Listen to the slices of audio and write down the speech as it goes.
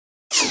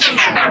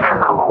Welcome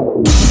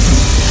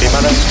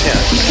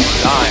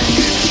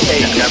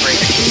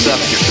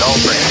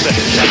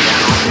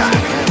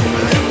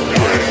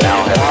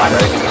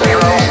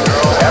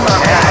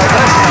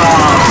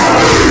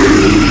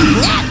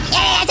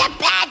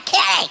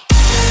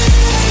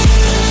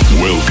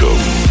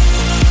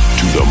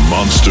to the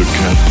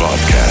Monstercat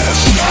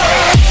Podcast.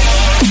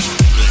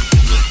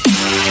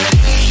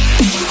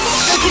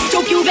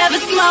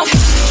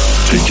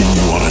 Taking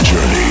you on a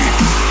journey.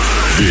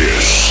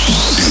 This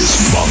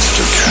is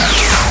Monstercat.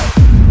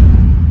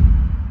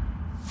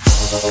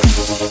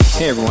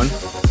 Hey everyone,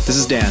 this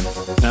is Dan,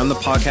 and I'm the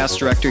podcast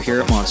director here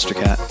at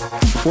Monstercat.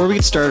 Before we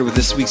get started with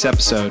this week's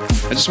episode,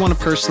 I just want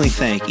to personally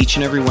thank each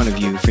and every one of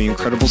you for your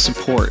incredible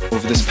support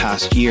over this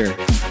past year.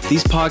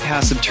 These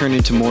podcasts have turned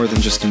into more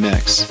than just a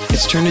mix.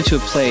 It's turned into a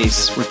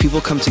place where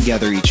people come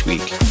together each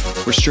week,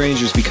 where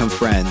strangers become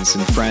friends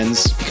and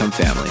friends become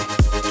family.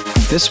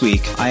 This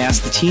week, I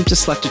asked the team to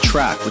select a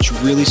track which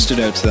really stood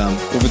out to them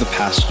over the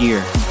past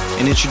year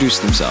and introduce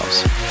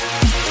themselves.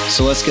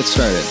 So let's get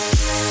started,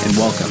 and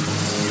welcome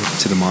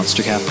to the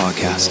Monstercat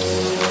Podcast.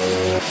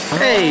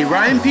 Hey,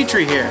 Ryan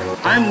Petrie here.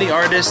 I'm the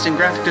artist and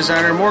graphic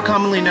designer more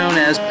commonly known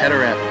as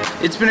Petarep.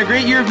 It's been a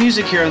great year of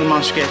music here on the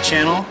Monstercat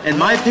channel, and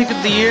my pick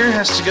of the year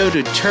has to go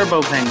to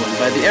Turbo Penguin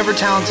by the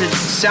ever-talented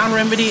Sound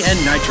Remedy and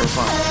Nitro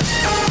Farm.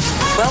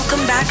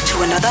 Welcome back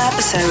to another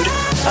episode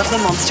of the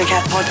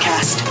Monstercat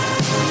Podcast.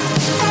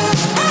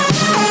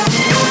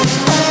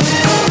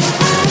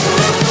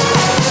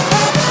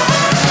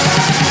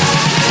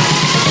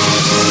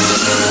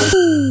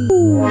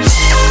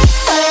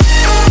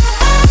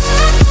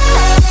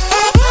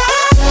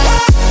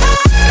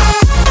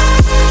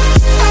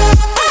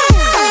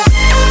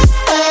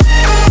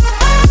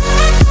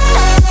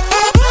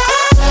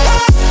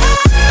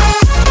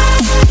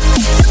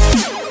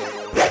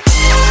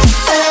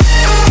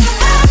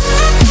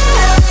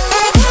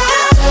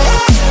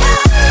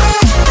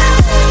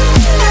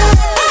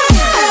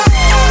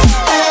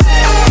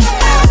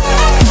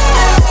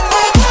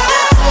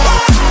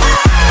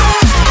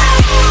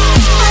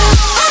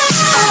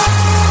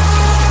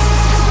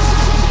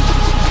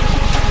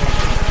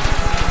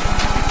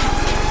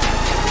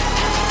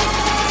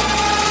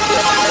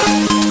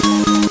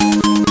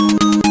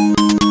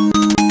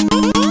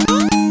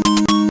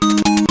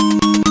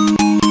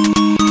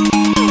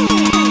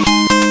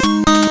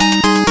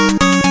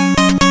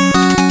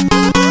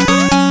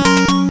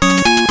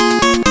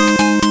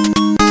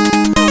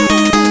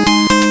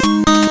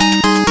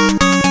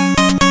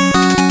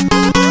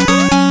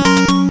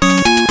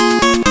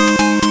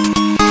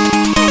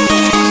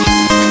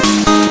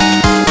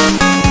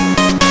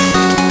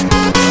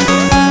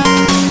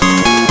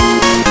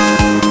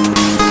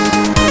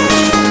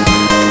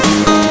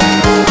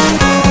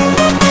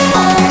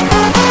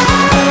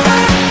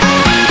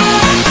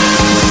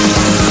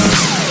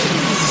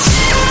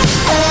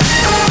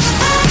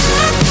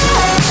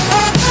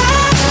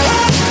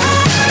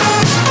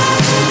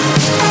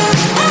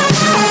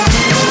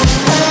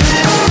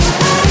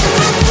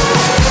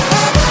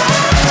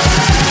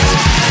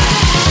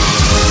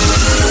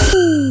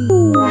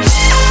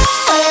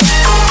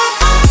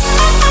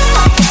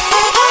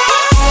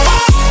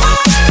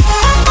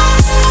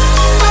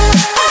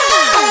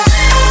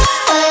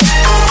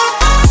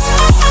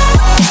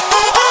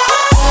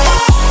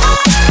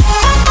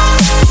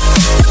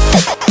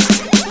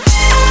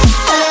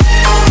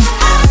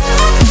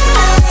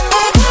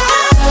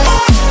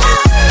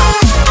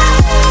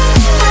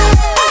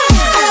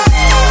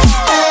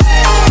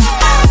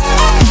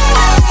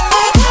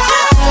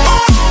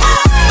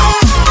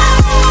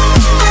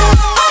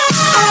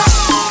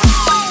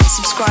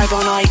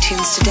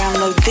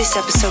 This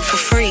episode for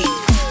free.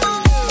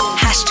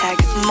 Hashtag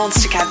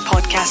Monstercat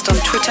Podcast on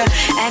Twitter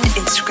and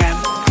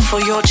Instagram for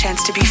your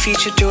chance to be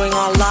featured during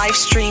our live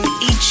stream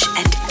each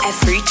and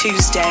every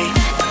Tuesday.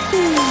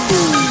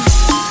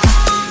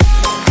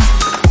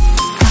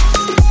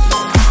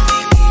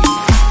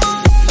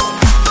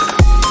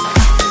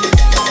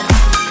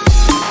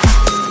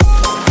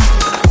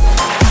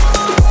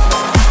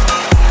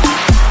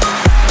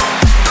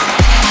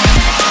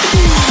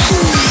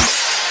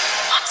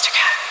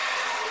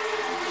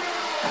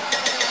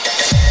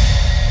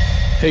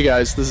 Hey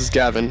guys, this is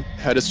Gavin,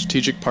 Head of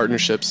Strategic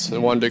Partnerships,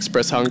 and wanted to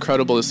express how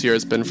incredible this year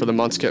has been for the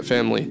Monstercat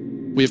family.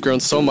 We have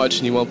grown so much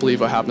and you won't believe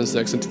what happens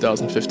next in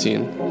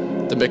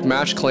 2015. The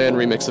McMatch Clan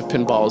remix of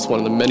Pinball is one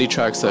of the many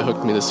tracks that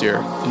hooked me this year.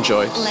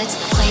 Enjoy.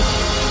 Let's play.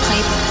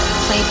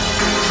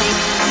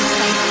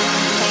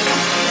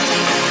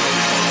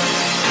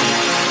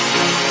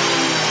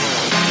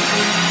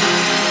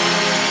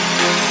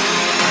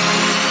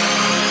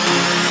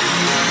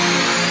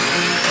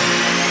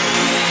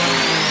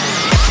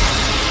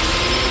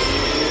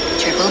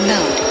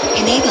 Mode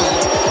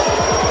enabled.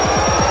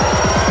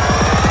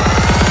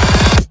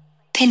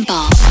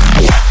 Pinball.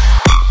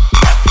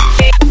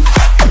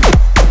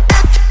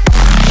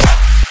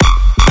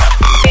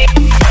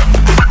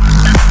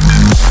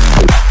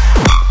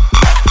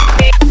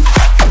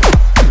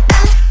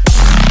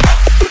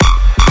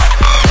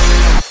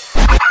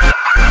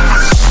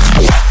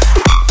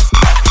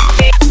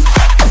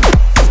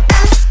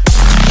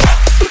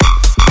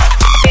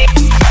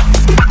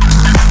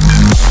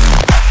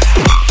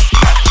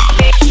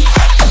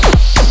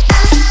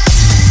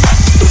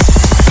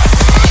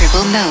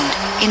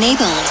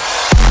 enabled.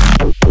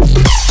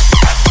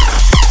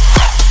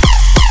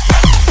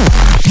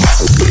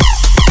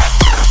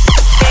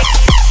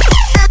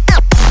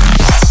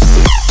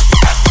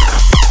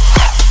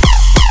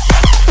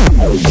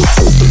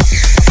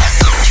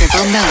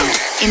 Turbo mode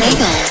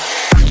enabled.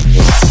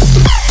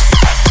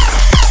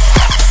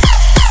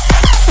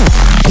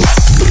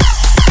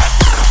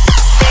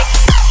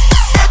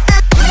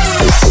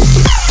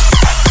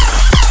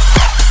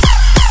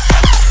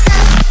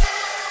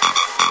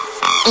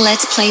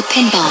 Let's play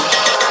pinball.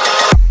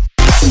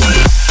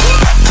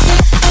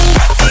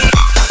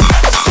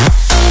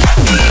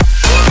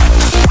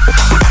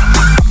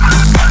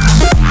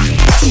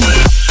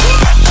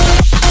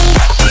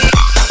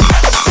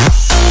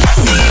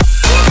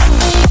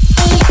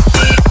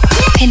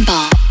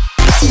 Pinball.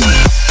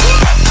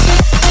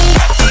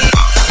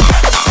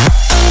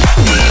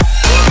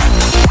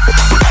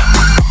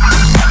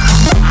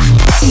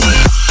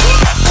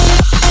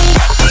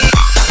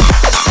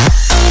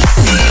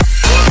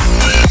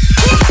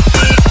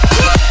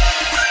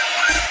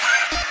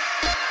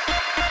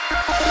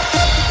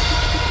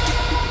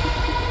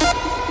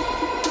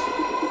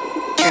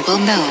 Turbo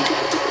mode.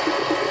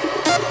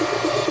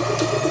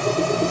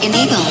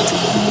 Enabled.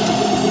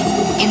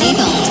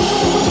 Enabled.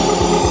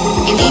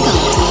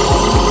 Enabled.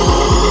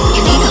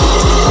 Enabled.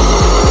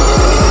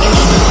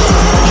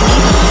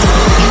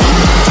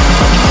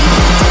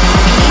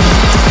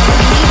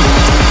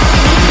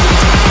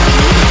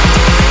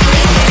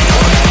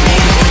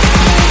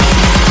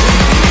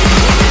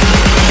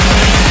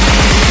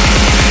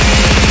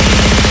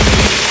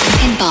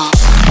 Pinball.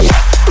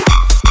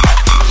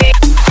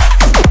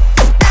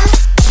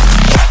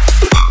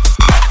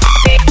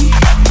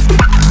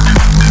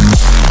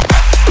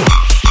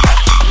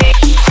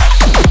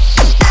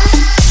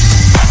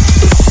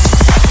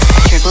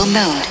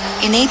 Mode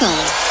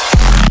enabled.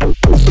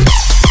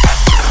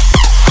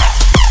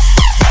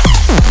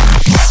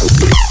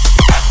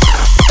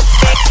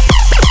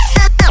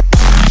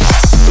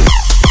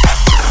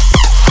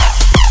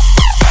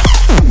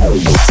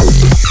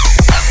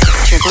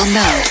 Turbo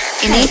mode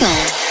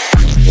enabled.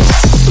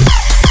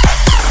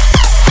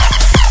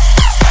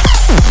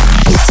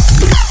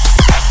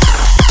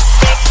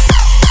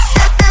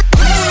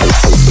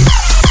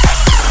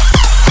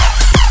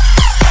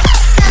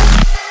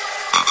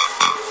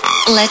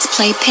 Let's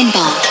play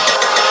pinball.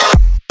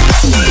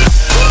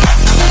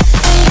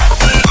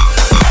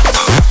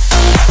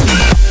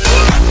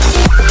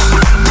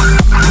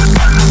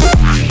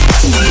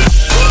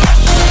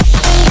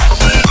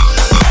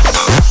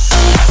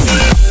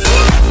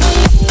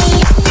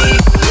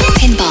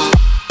 Pinball.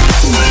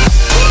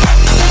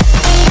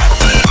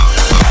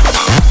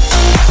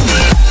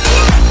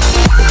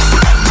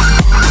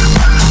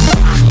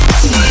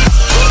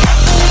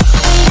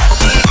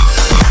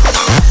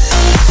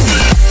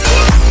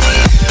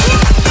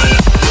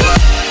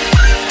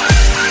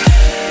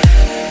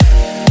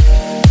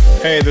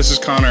 Hey, this is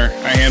Connor.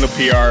 I handle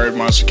PR at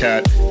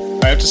Monstercat.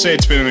 I have to say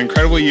it's been an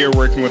incredible year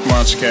working with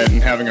Monstercat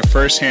and having a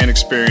first-hand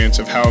experience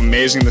of how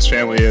amazing this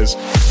family is,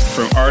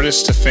 from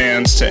artists to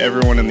fans to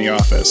everyone in the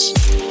office.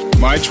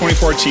 My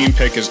 2014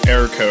 pick is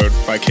Error Code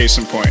by Case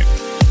in Point.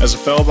 As a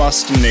fellow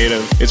Boston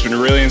native, it's been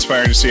really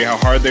inspiring to see how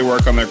hard they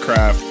work on their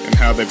craft and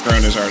how they've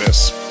grown as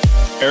artists.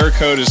 Error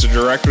Code is a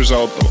direct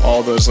result of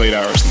all those late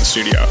hours in the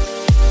studio.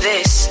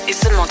 This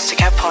is the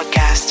Monstercat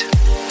Podcast.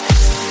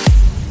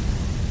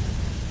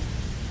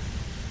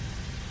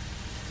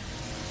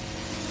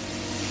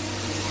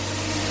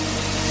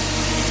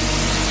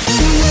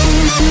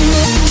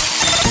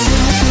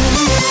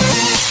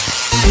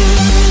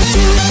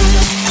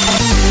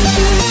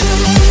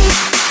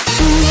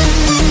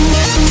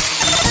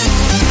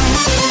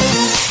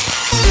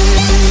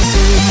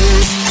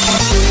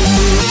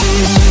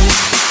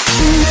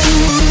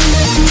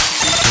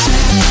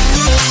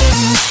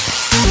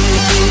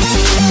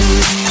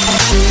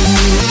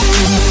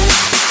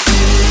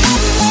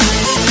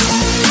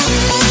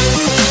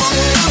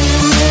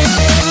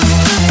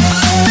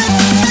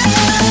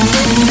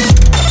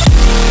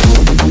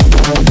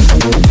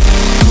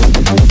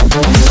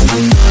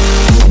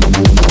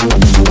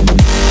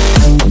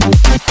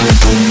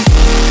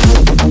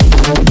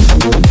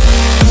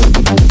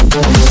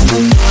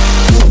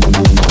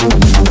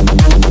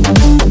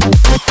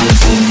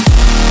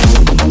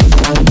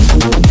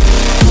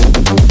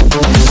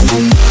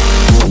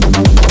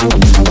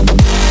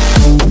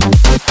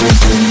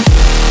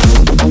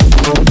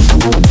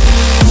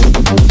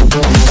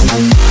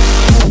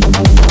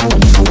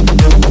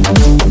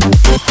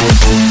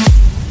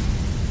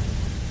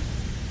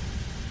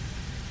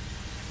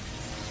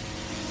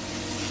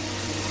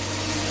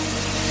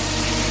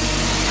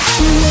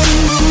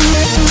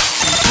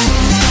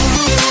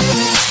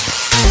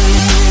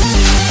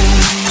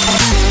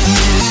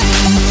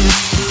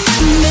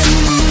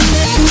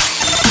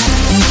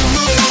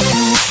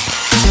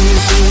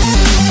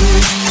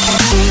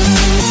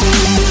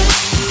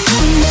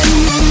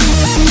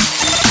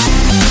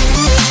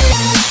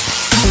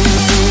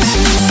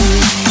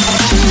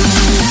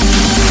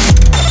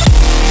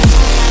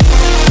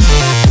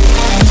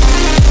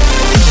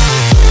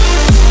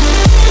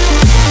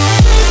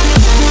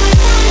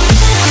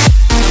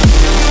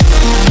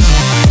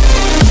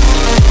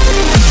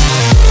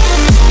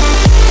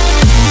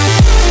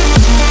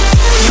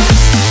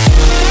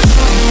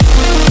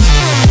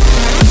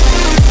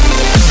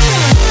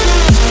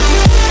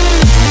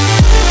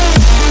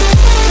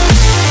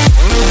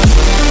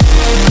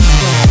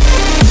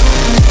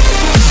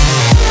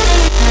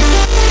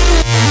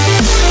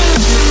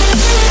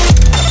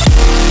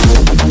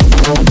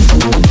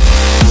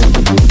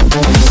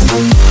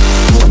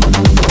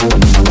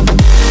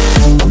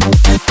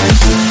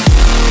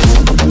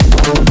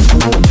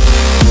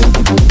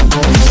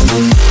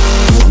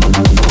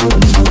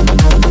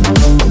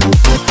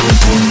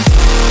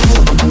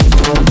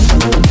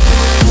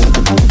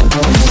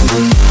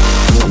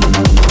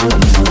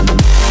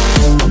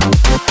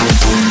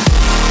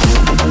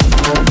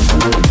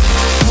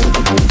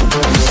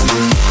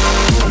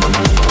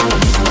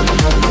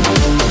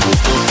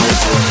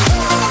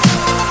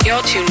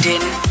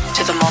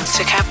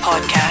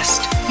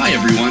 Podcast. Hi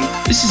everyone,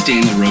 this is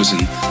Daniel Rosen.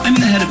 I'm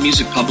the head of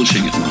music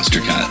publishing at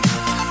Monstercat.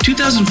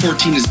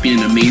 2014 has been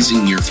an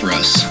amazing year for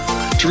us.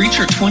 To reach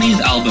our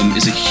 20th album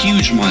is a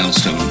huge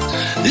milestone.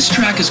 This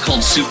track is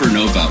called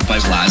Supernova by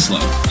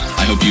Laszlo.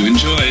 I hope you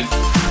enjoy.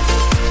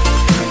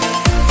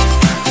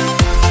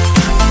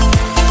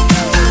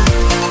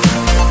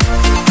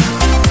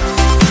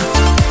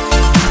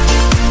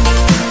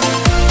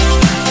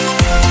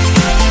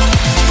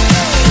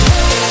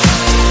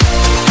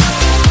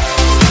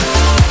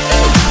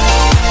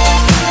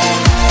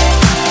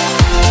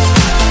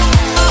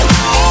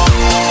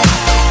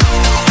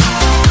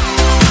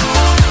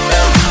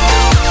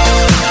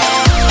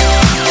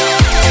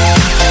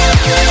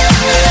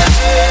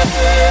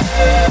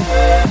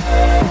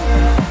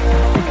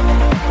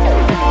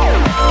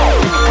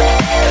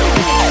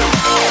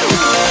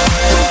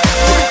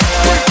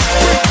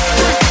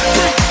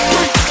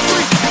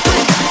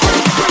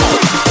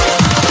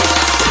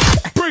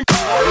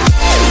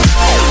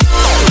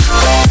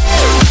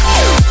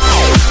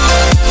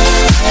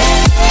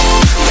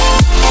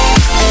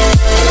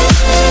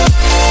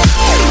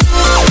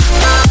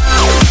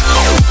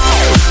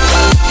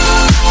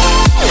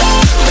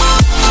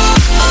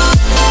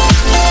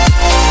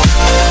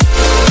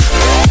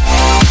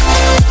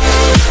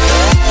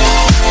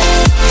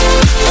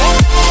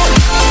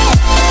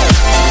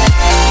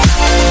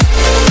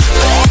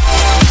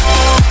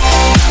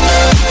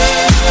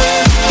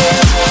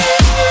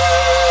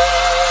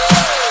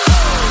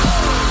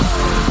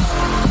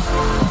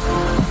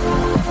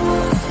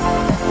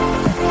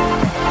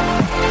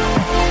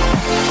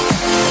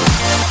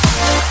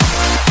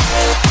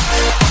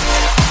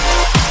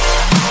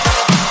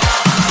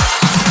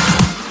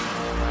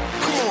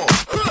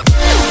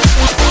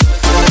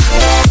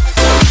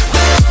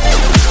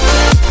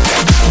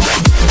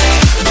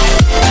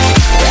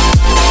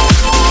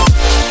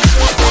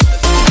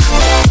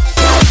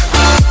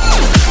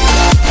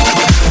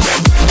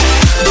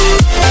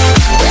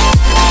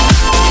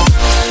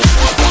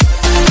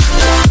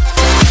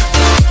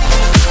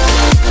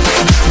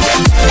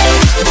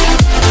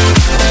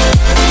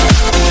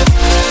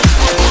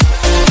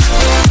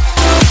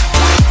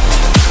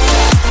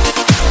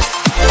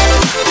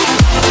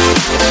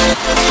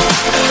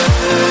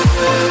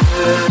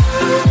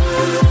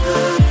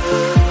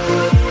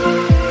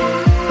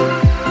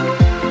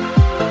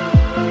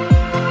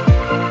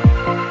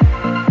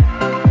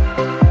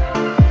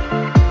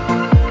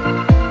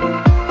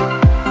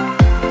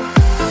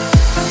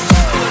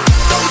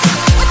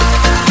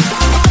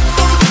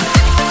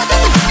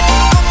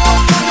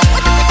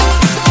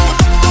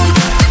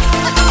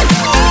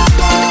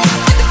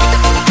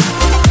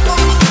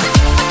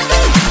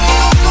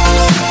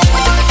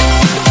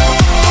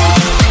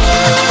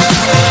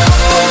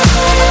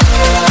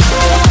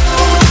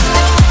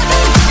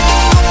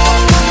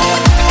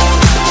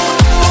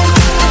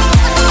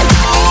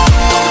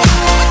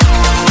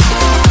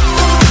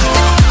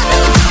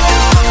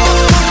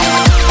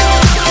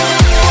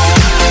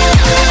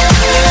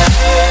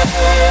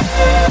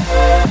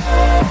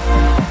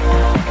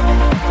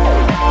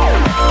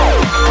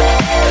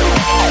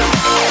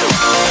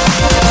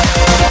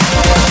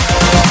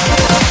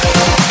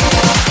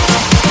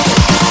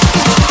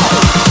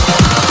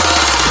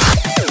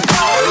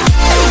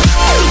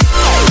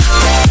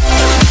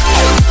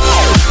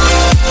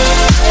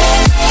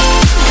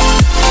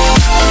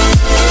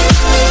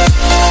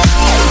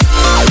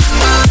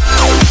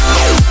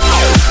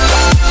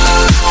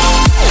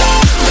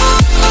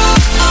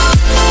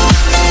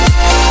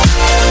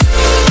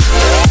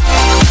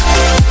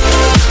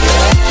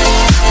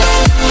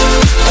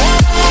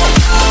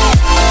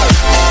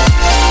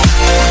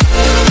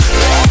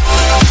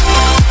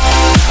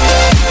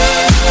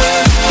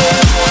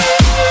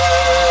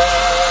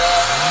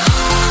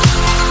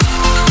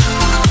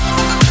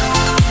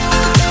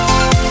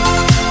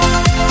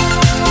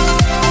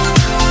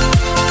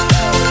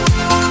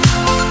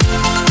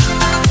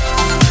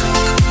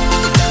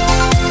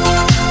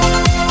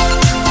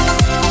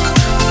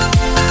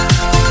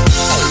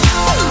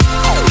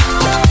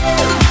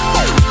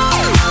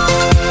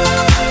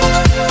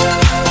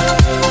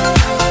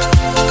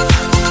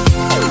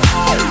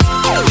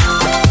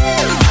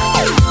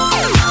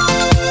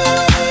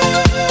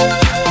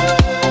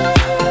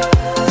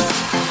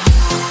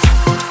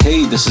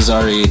 This is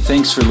Ari.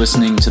 Thanks for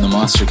listening to the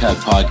Monstercat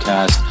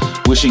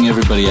Podcast. Wishing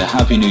everybody a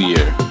Happy New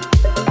Year.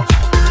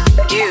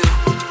 You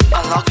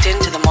are locked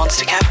into the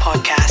Monstercat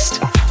Podcast.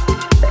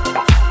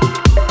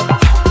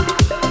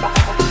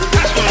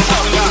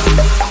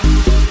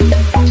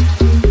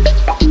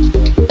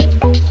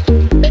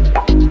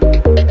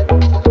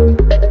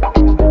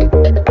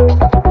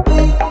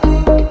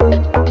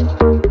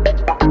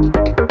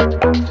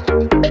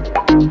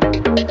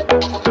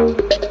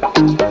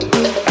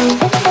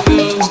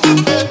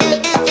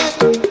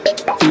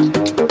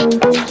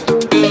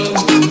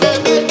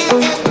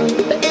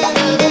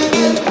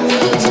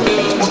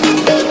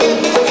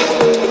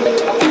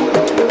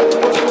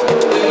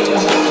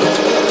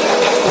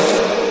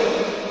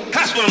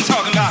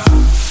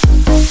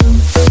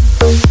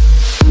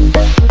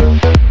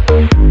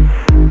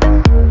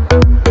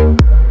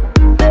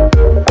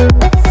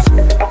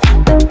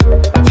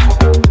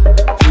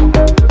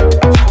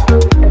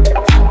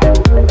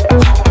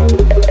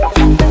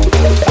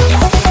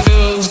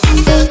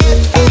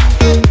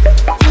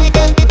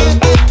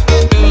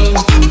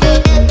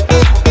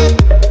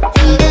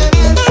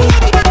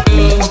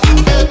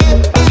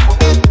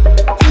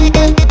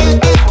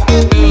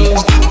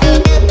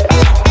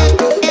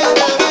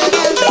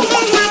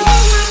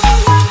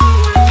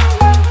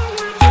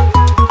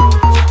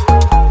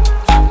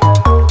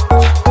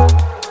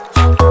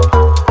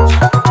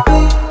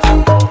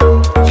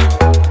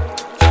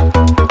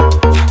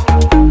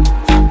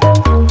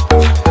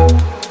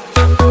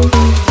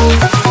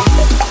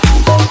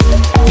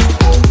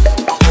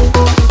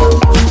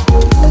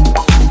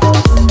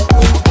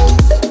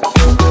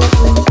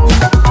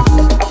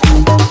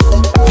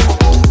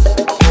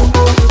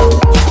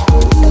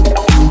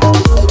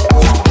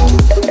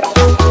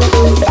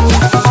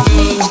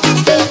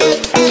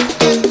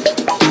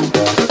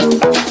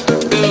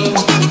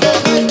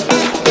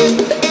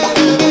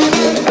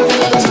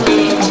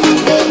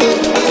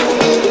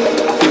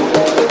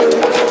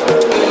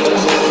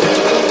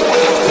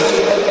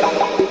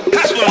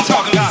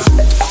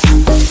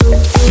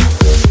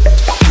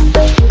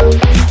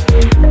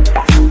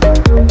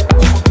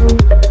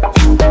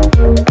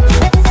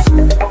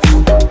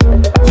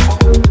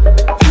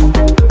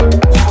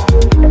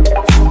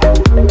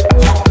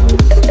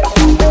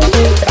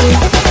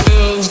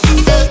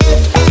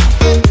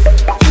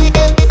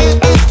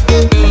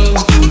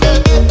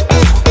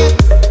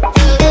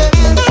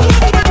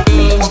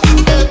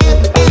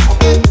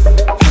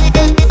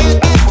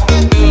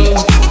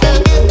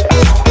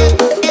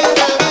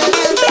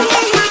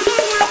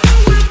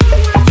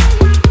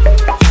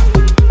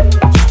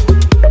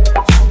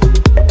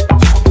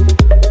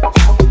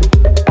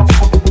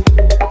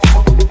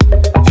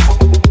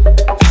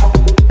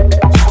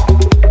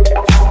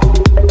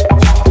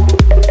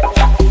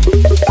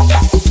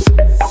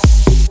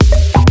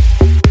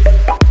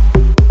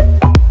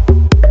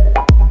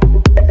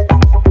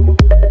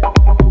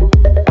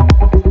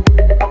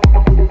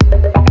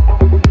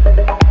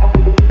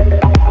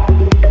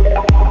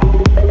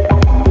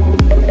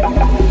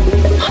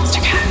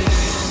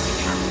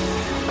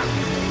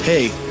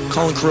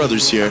 Colin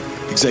Carruthers here,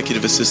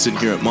 Executive Assistant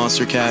here at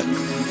Monstercat.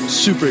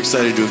 Super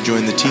excited to have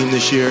joined the team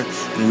this year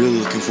and really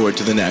looking forward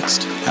to the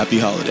next. Happy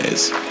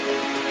holidays.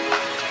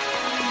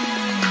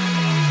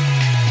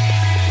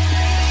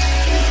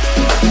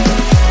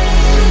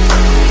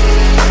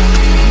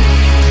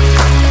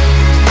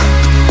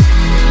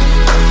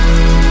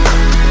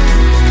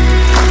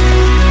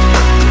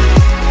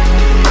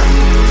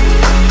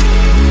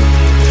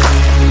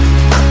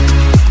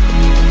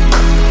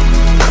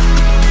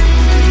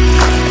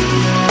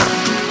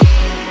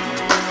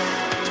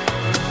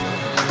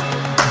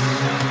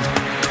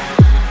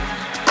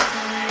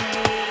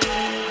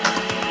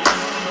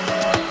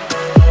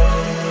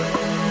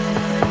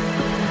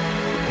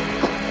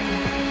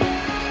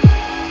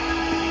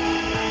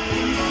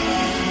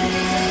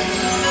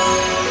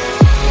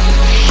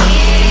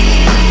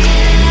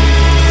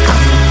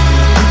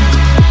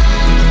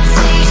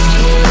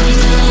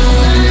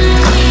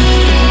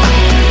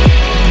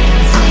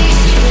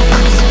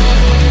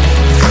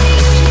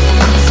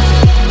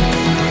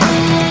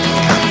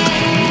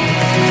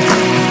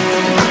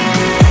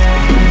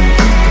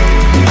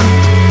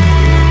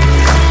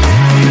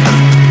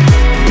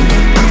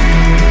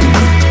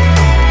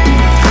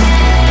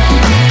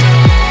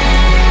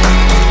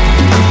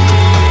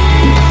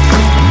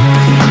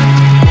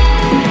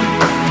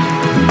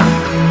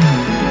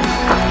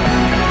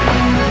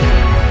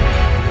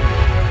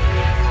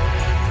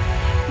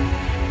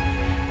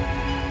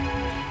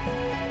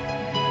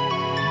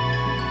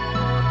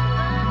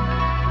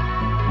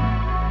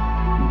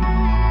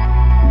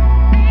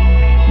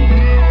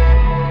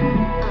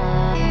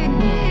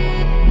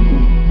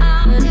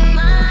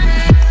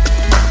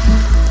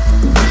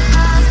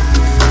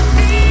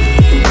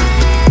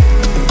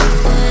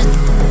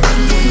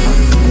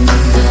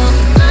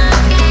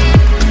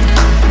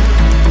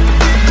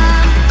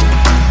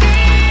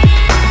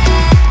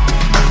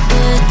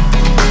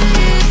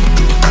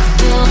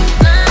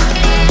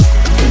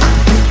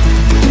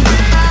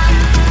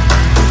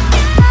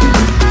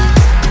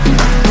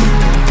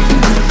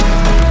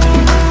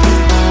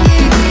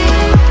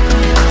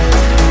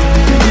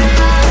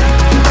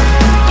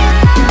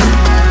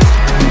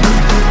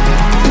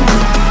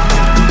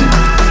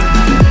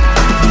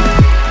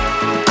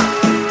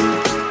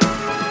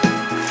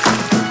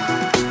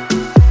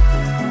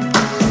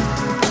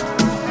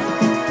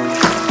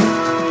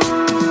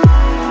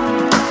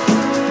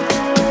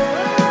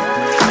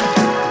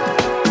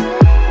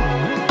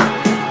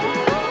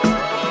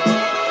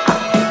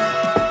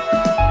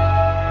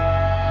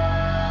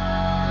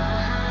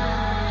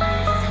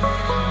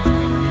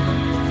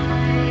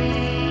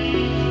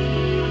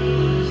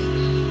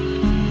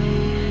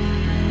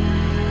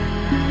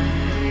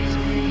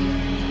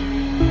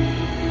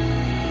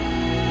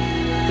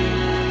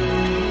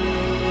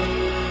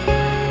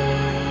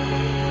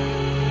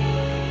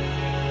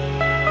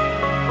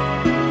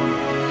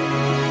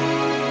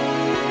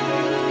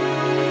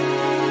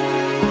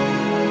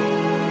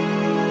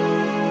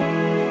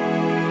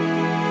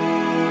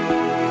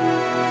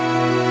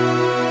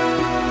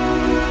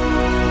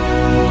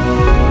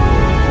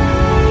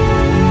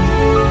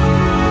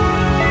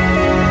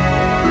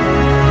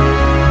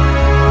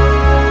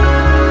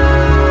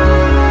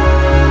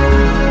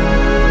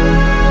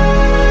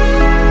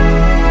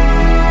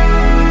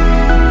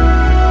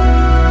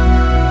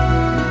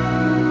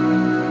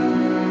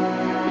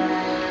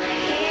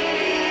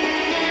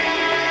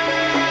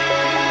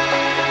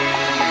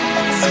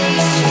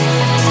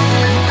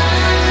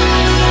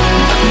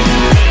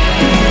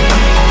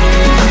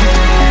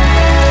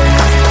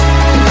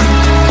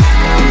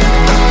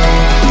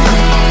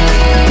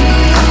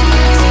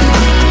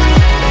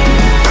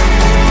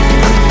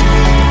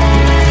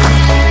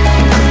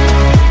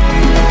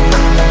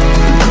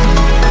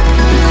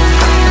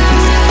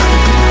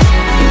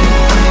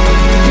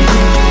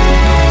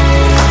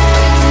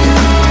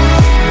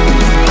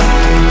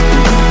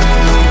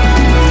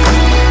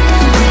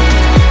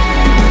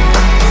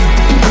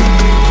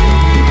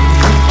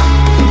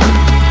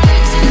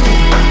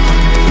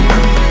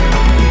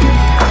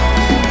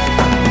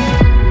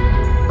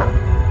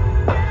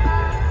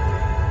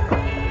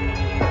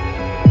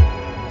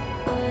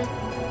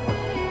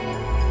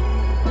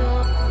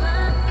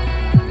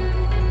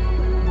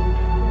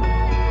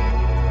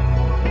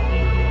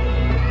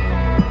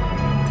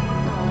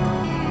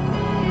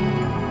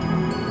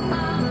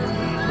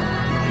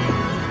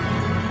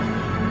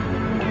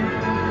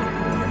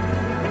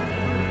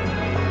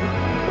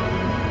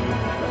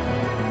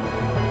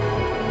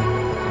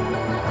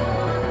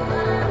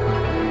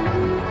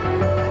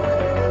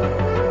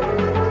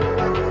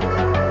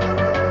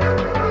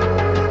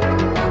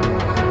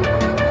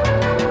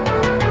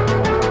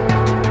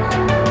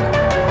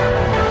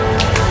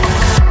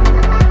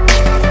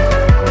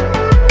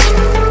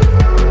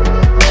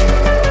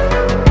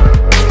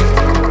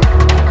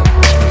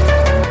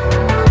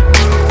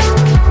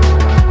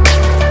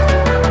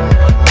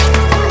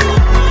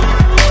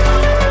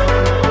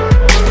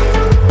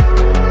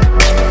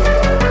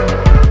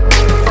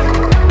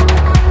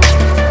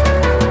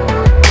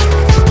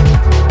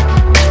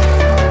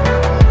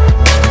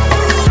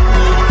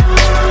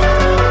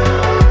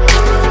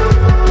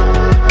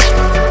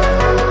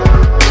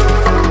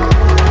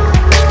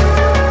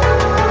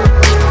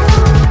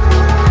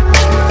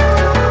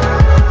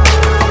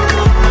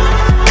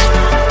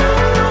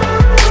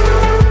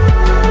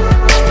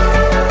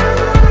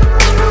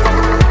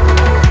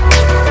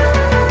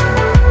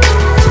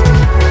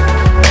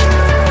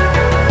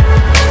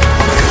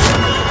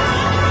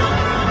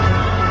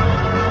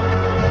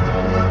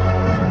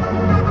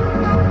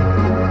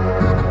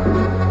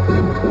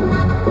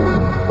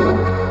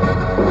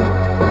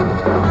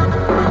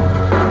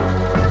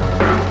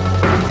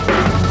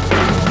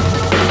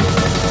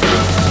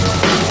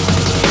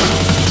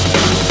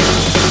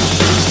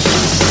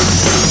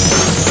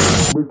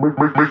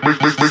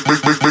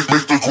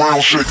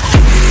 ground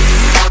shake.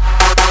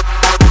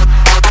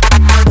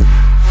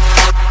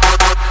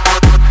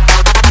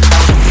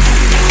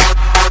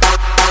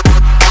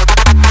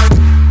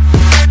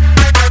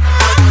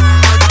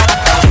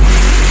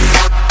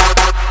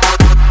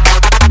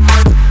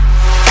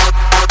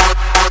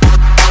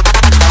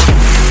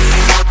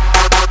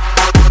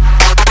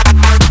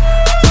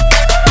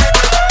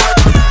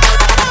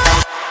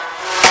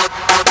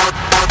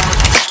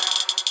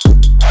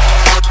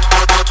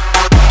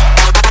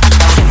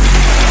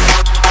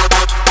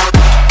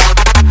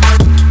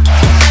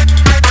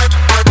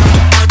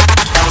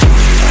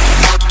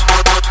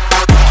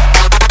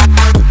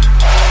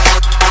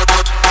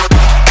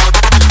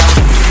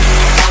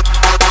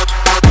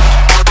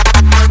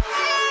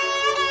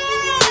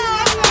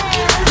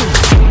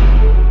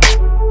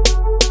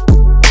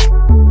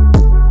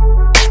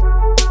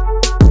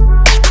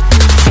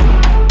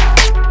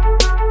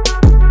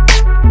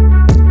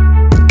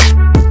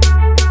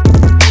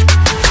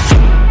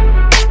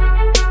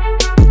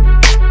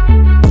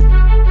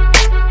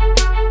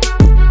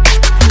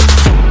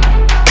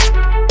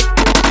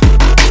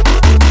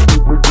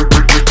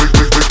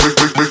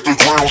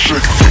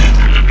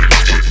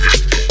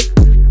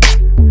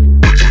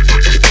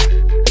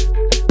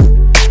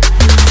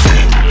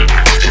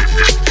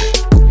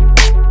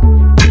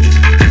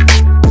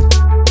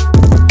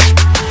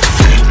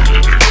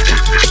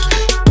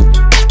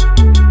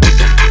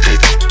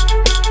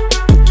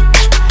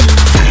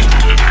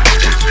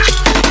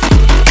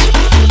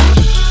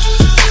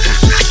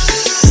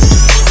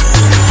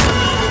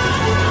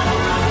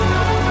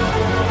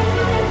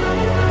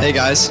 Hey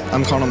guys,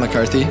 I'm Conal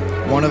McCarthy,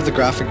 one of the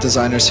graphic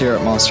designers here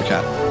at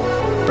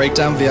Monstercat.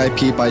 Breakdown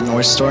VIP by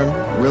Noise Storm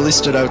really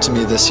stood out to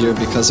me this year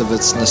because of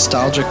its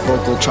nostalgic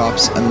vocal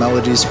chops and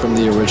melodies from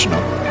the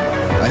original.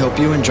 I hope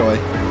you enjoy,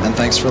 and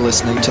thanks for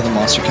listening to the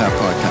Monstercat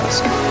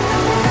Podcast.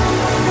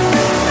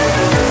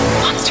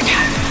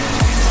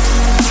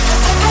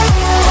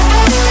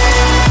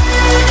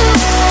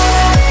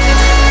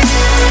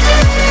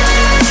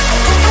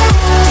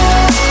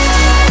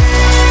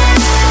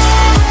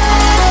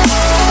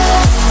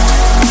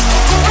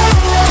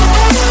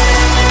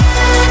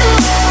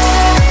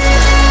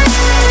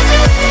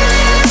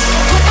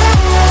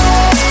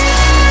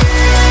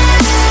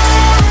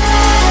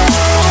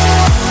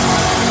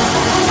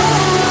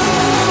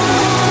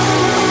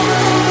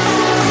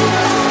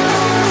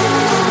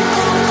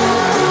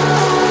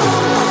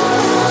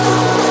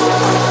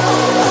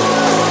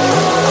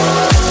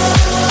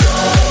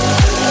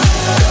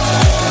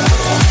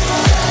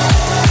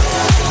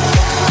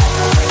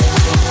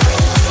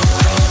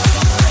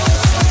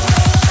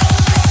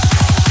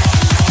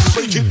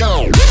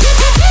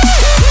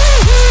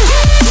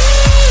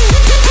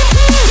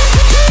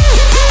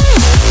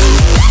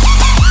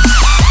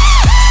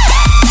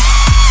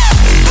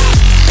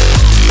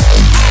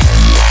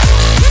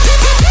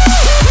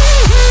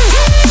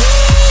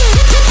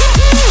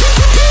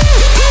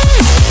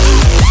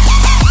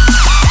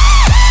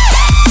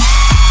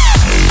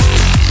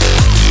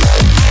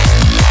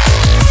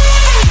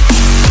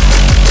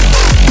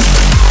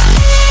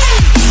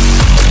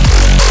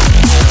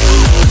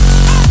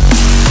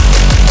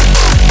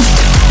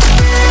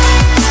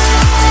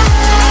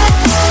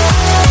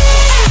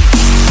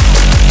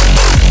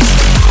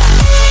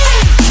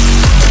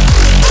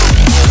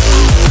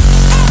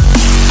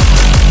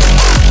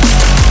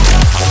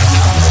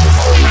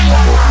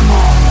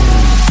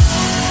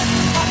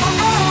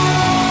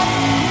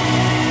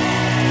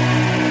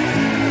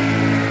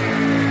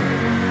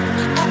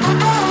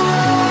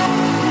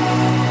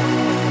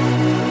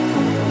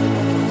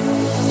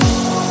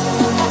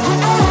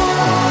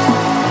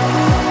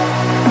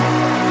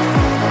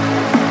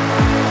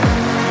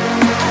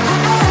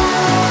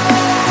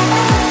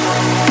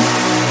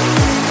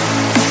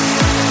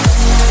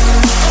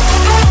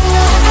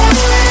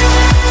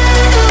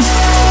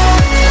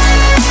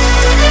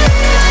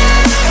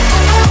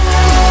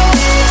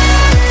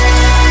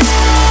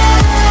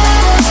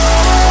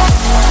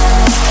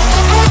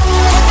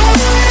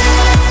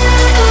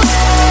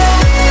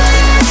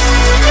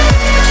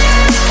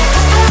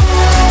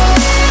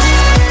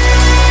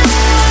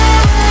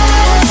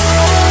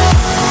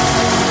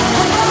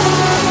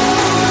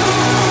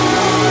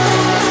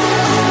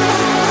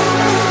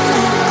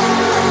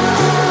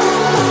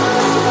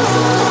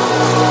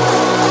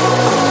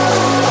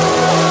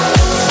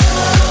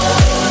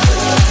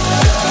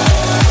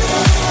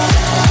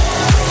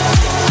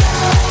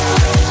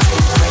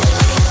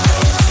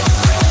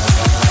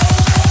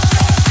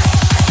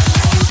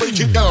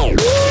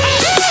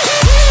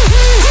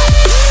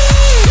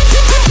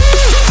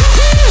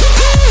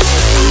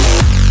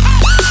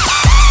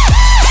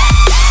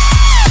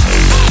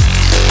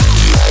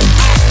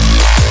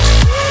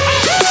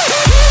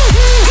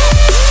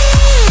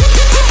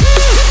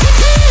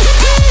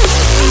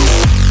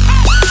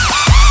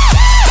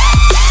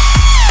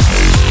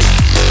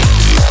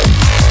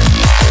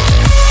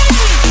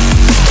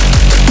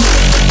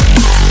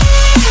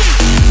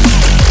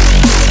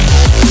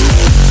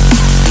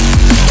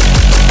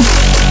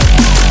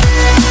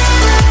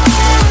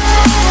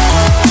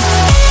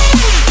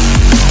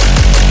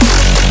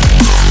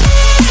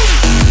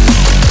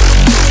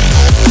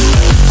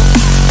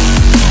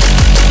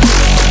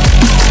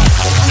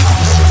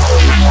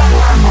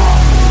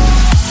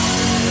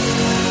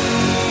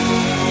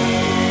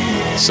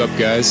 What's up,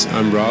 guys?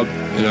 I'm Rob,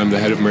 and I'm the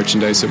head of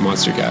merchandise at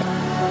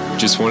Monstercat.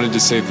 Just wanted to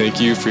say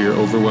thank you for your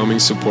overwhelming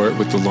support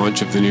with the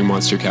launch of the new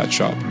Monstercat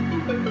shop.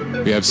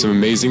 We have some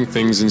amazing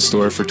things in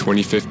store for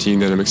 2015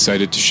 that I'm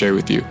excited to share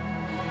with you.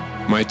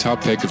 My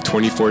top pick of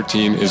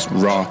 2014 is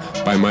Raw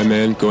by my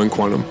man Going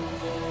Quantum.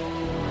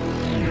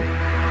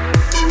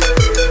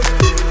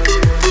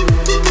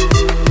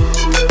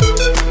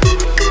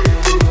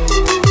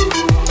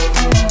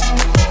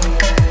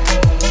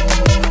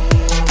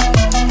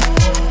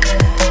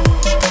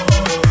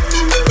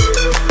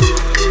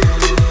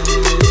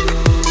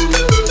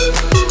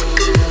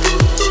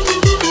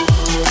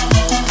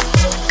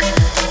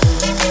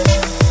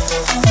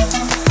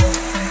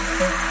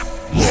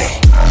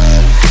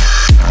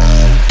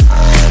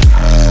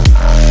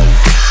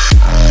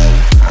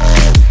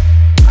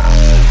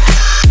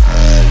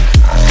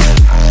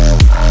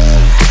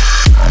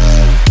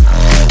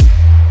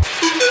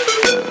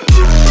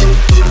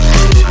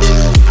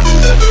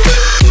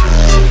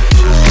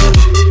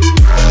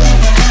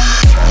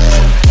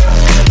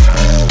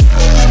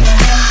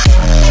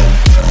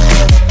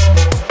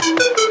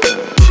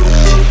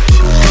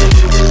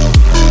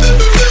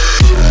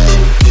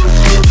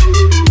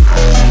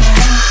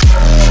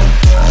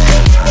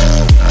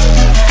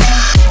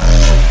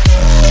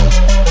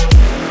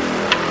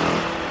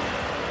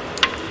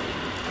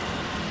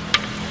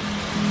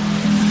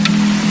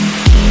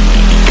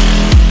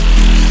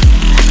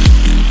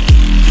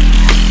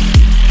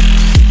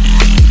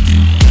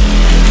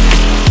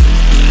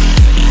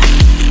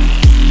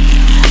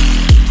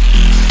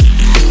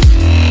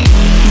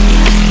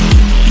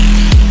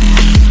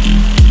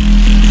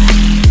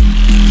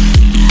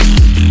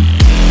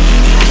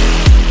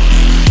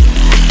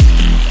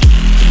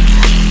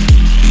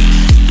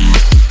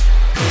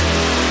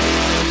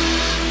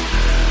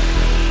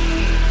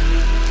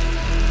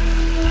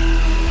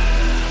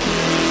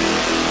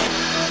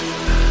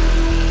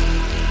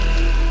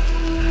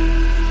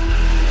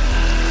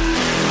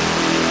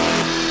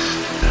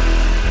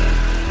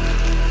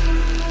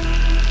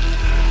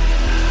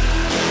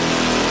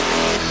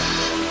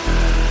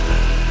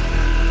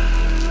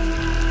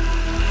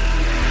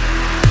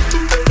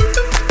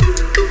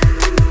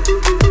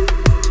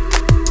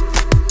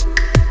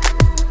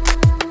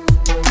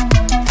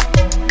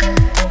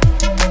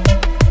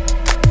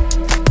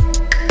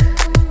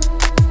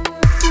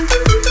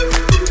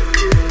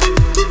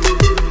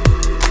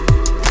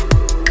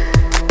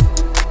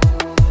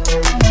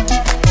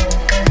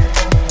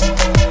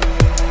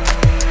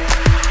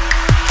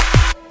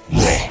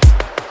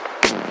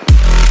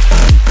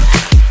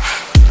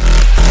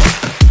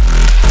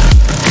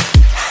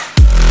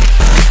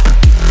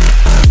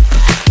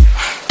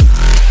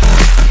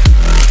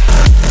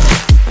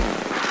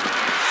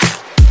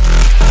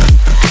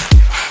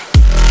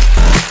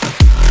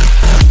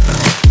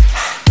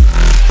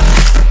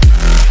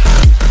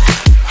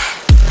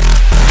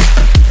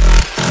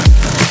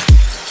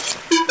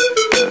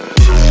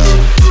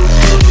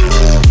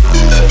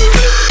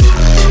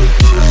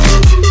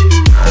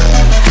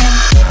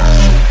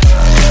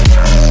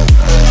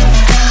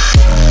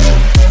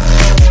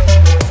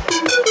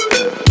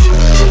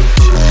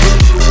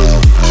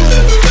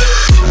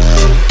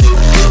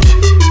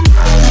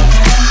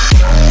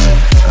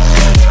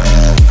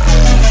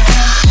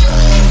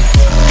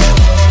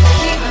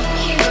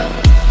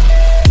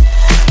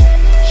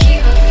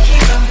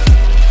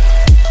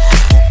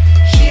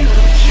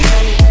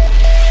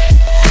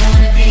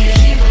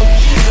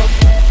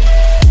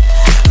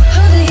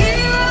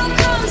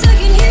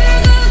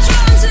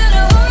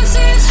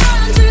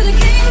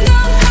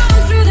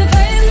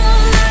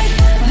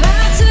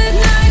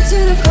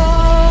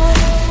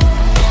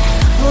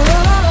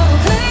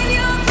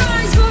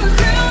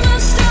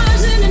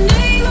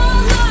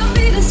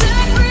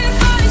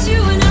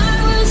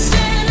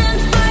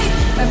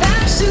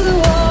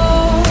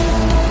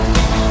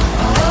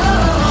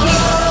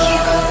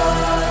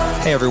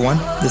 Hey everyone,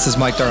 this is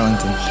Mike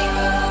Darlington.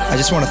 I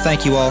just want to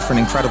thank you all for an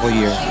incredible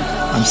year.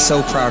 I'm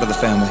so proud of the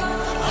family.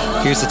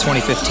 Here's to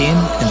 2015,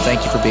 and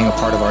thank you for being a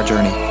part of our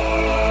journey.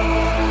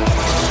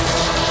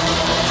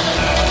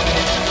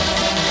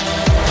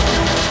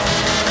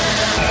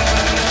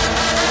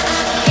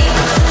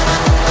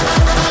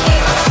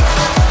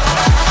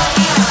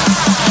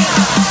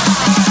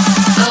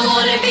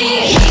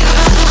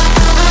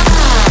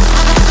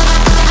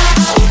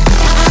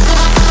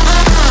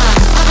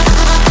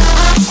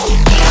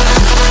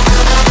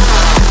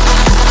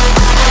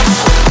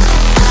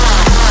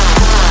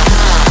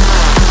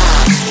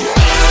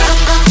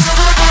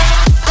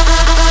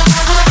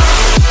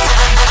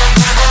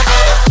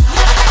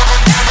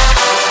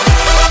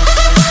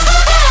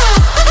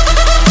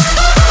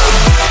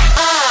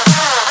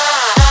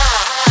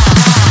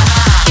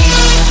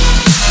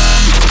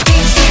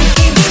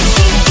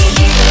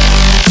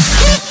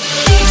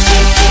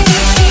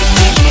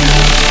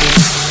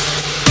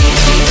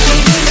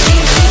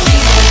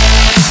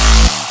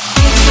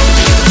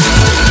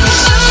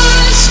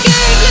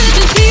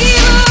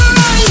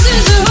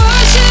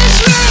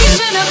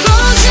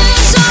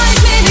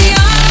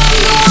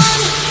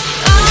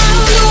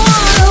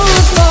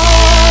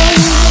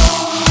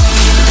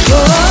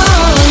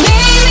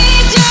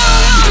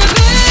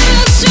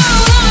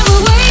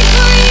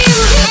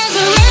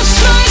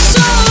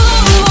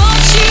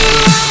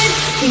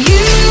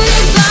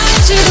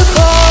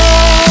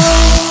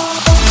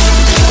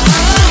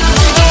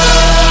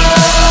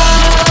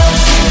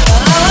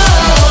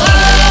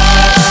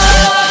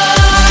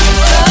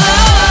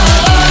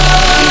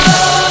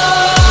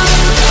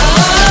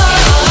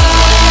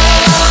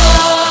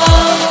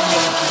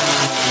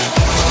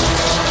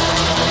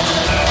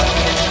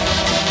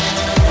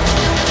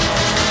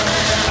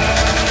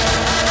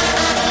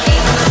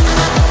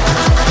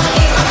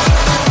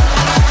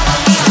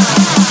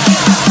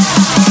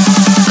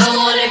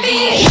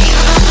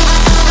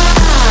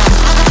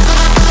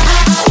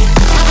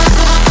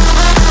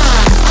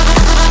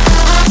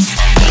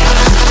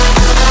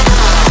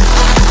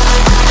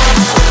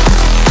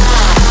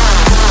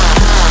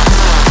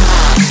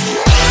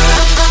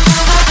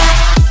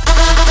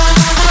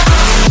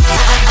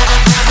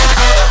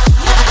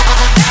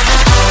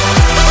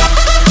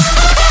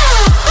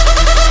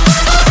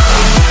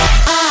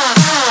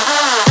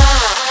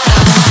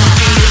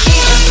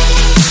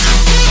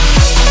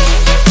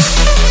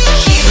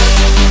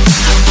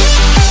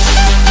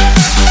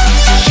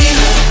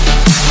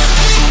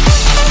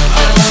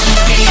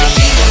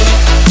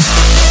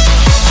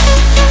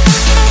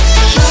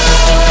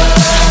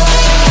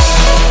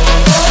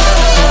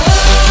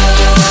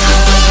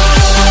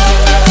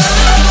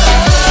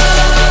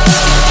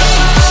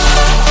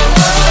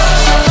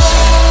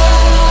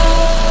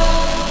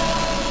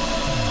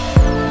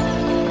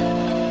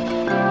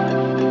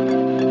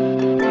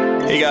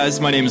 guys,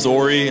 my name is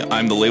Ori.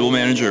 I'm the label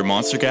manager at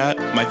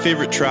Monstercat. My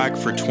favorite track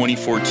for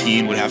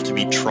 2014 would have to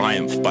be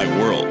Triumph by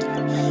World.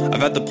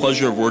 I've had the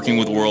pleasure of working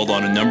with World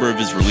on a number of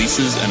his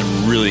releases, and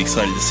I'm really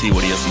excited to see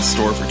what he has in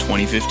store for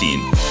 2015.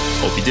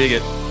 Hope you dig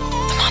it.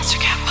 The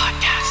Monstercat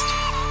Podcast.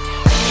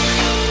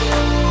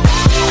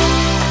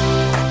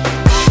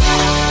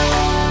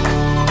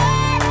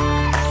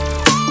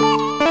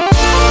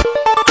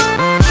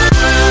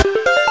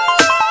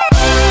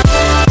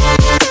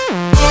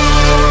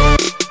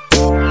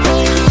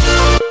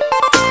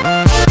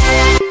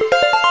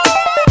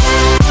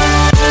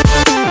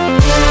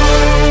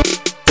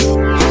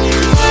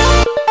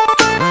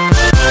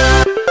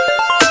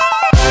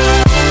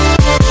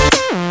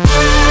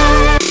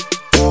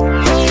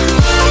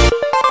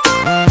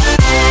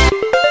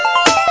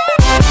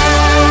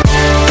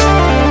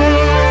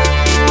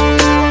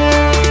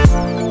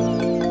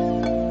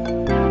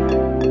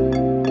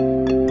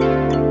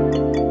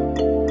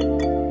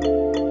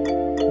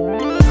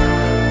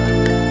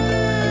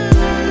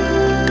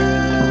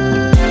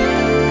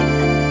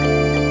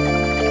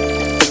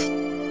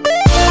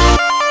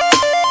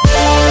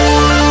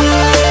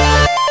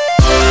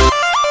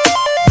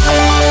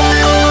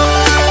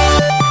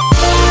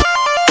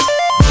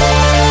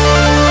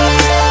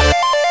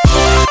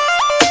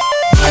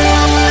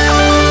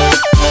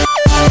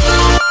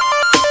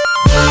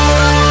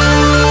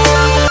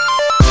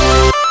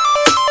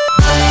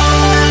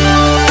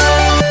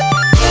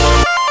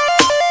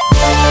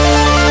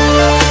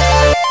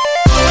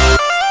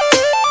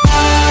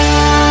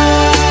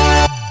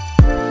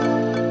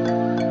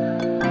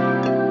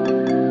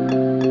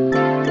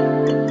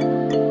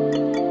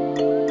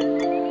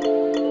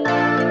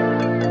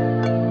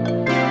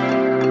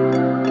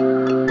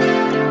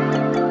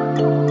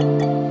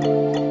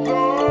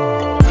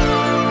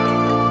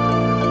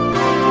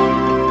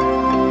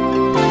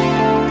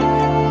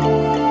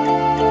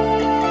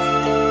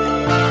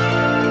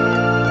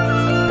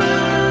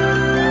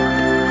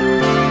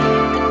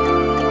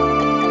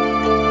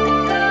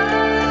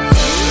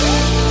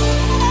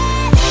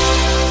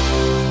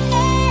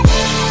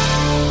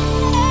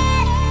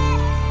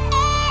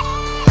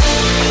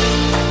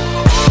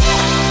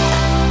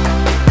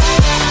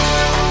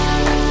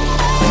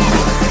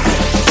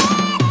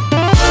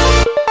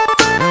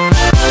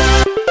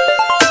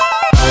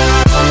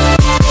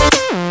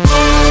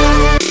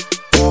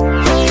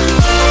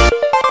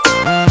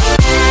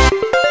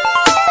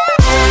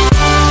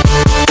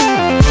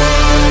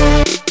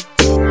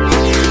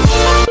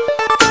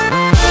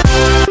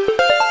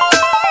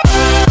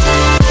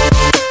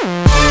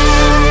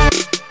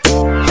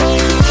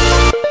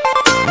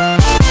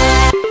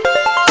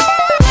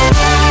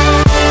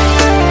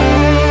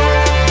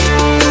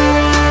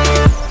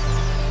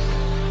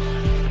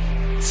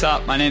 What's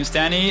up? My name's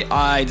Danny.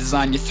 I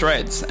design your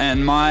threads,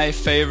 and my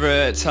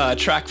favorite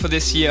track for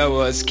this year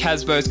was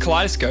Casbo's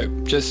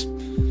Kaleidoscope. Just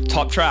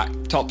top track,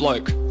 top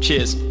bloke.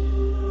 Cheers.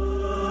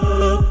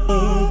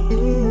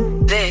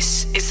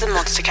 This is the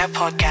Monstercat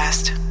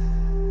Podcast.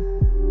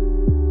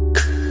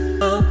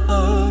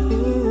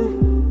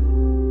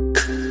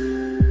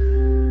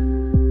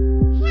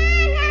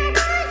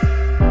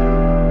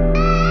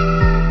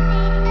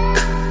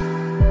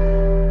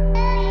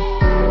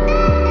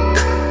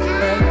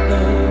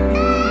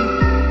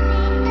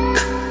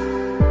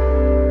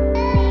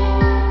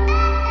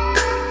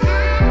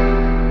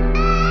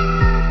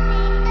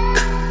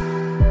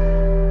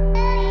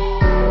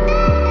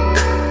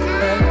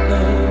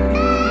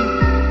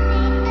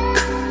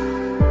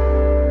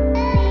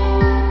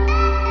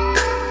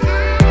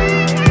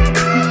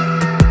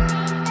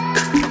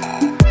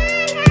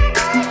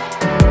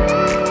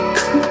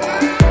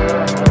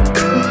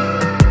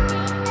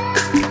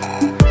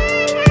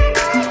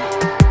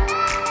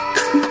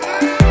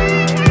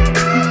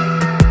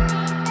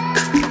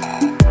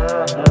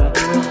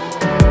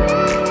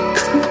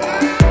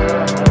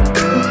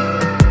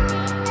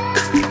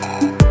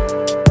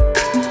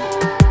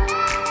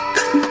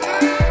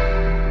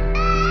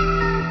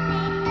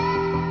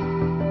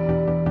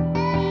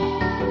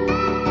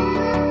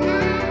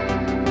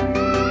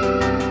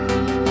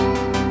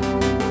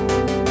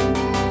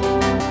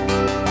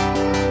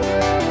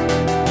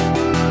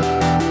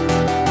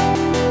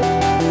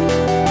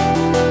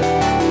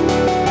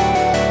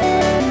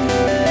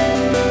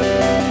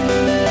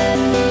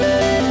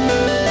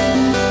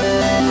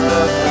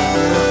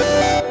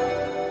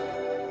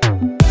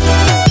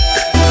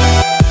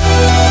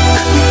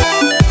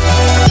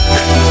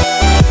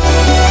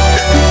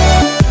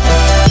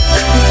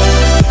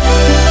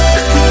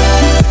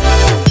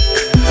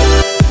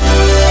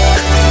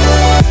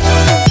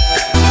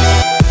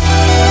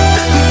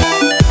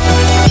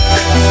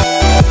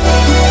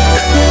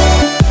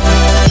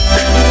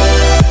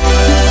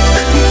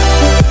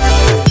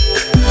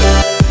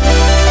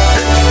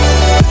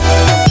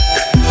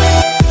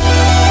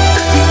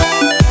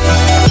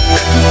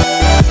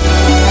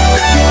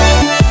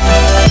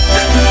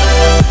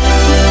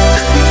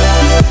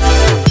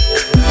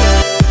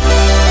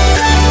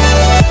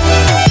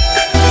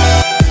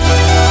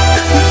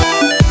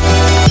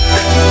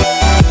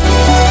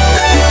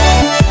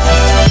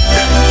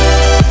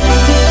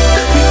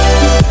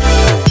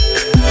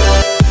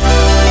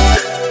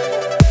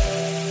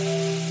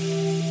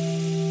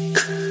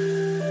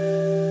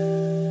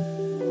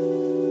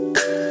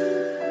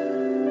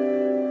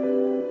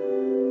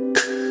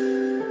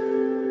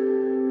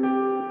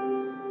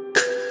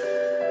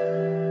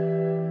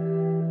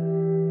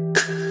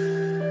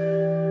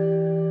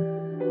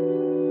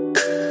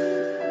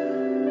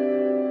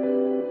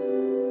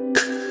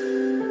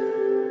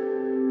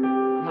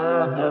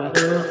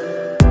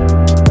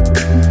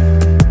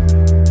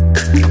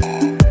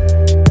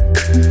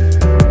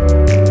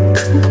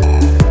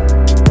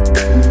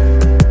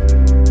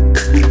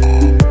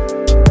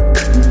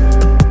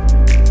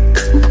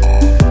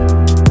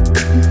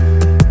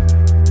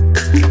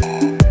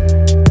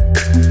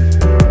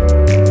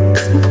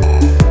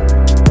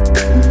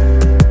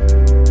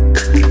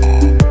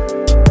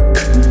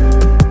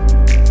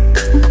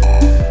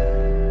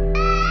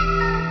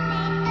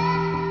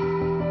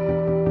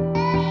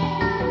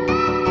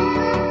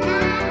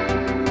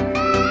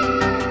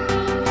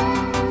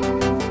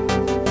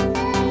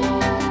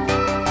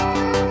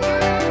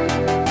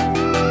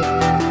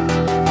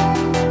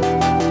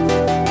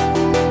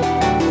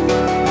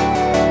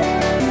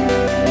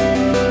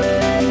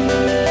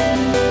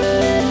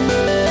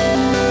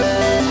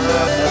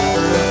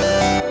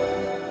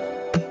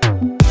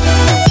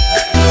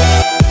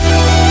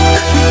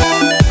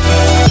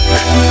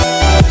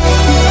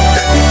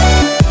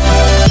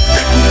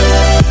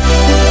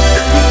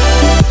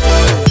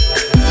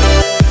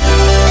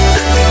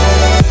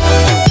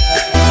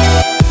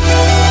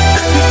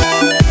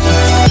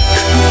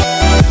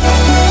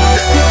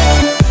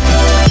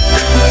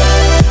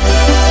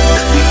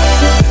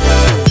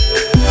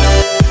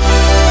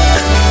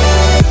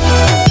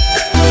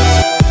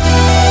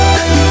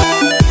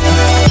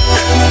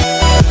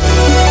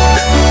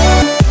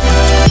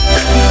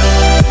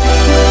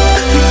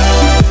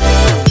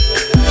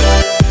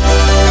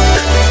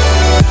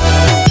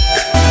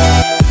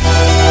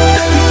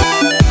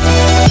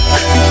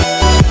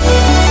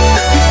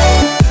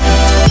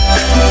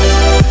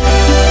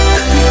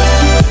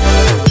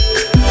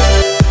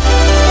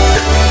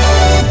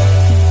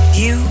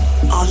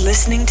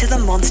 listening to the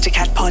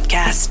Monstercat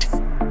Podcast.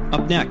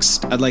 Up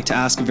next, I'd like to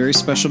ask a very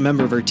special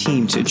member of our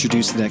team to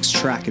introduce the next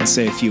track and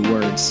say a few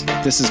words.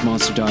 This is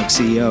Monster Dog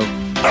CEO.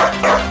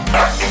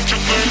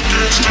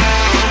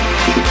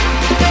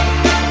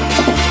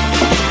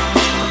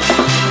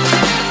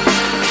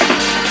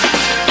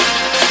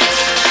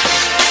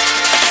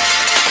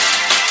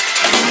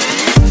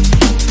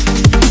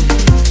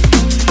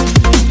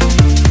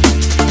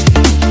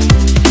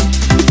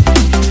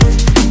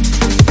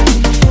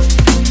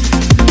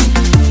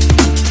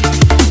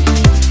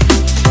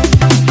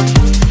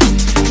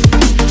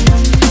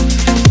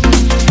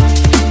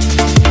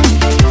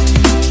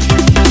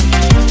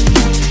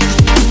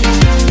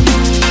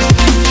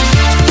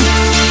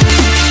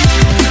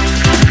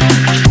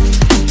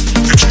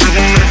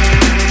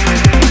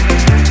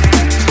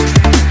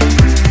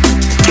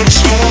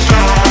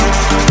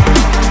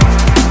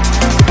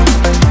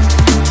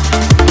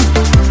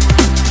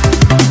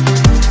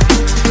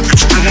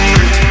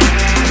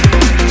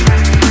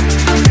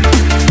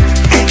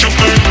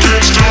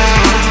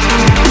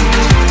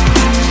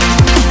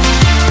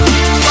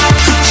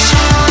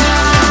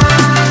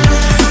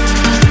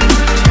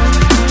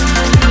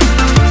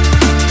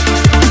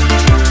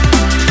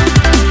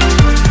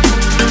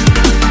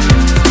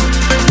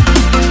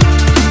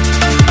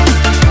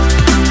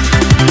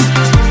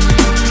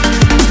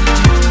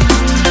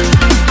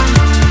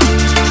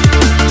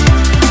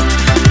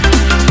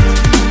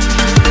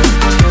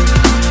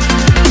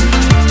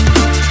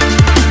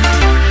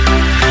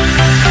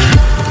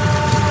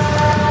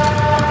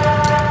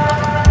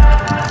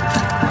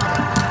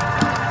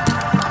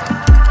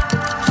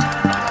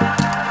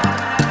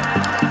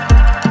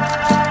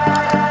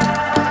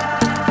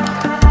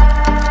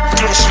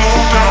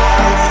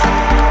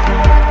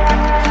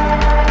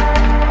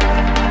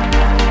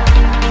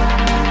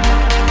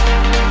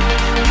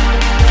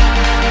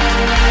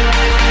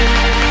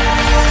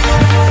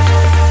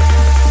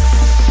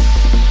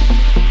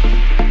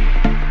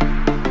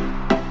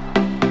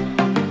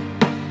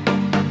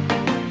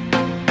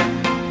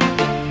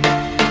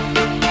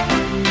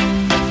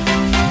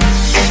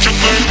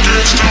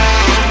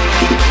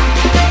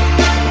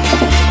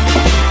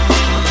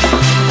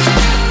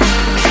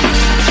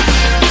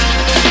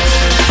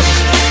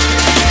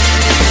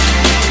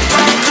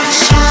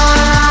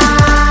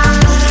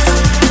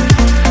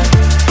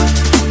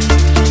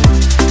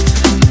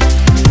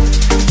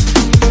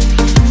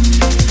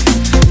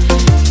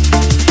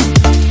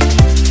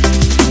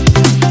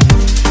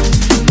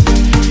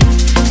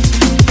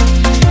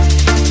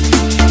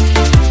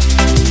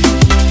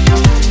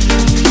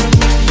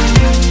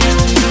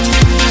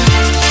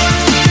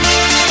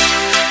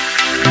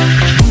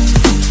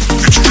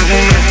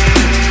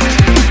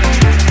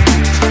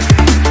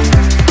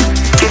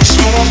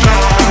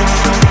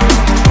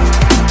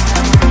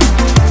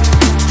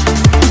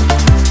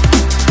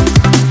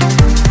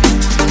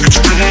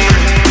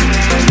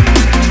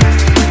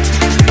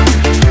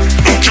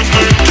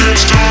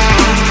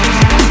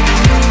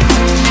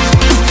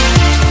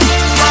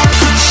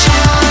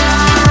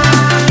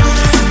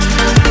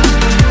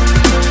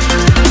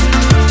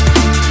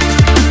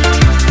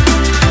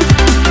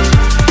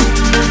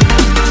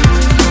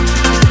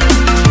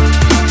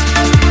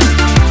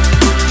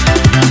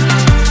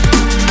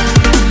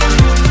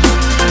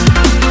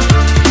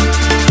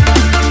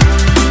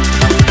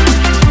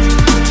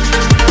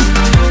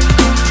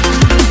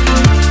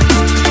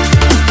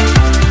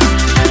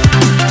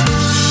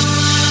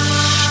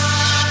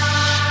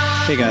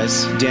 Hey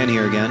guys, Dan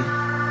here again.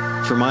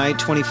 For my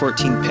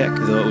 2014 pick,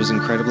 though it was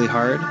incredibly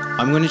hard,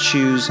 I'm going to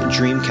choose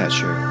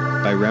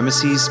Dreamcatcher by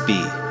Remeses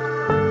B.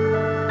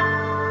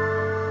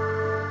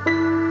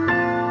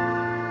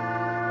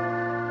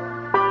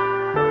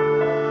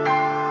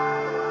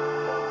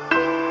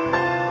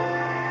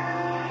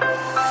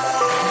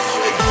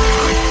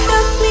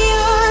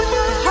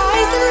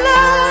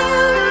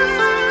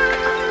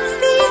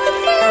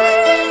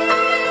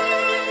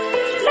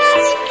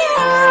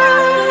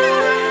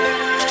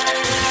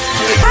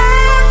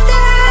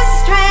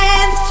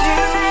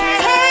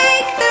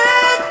 Take the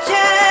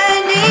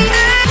journey.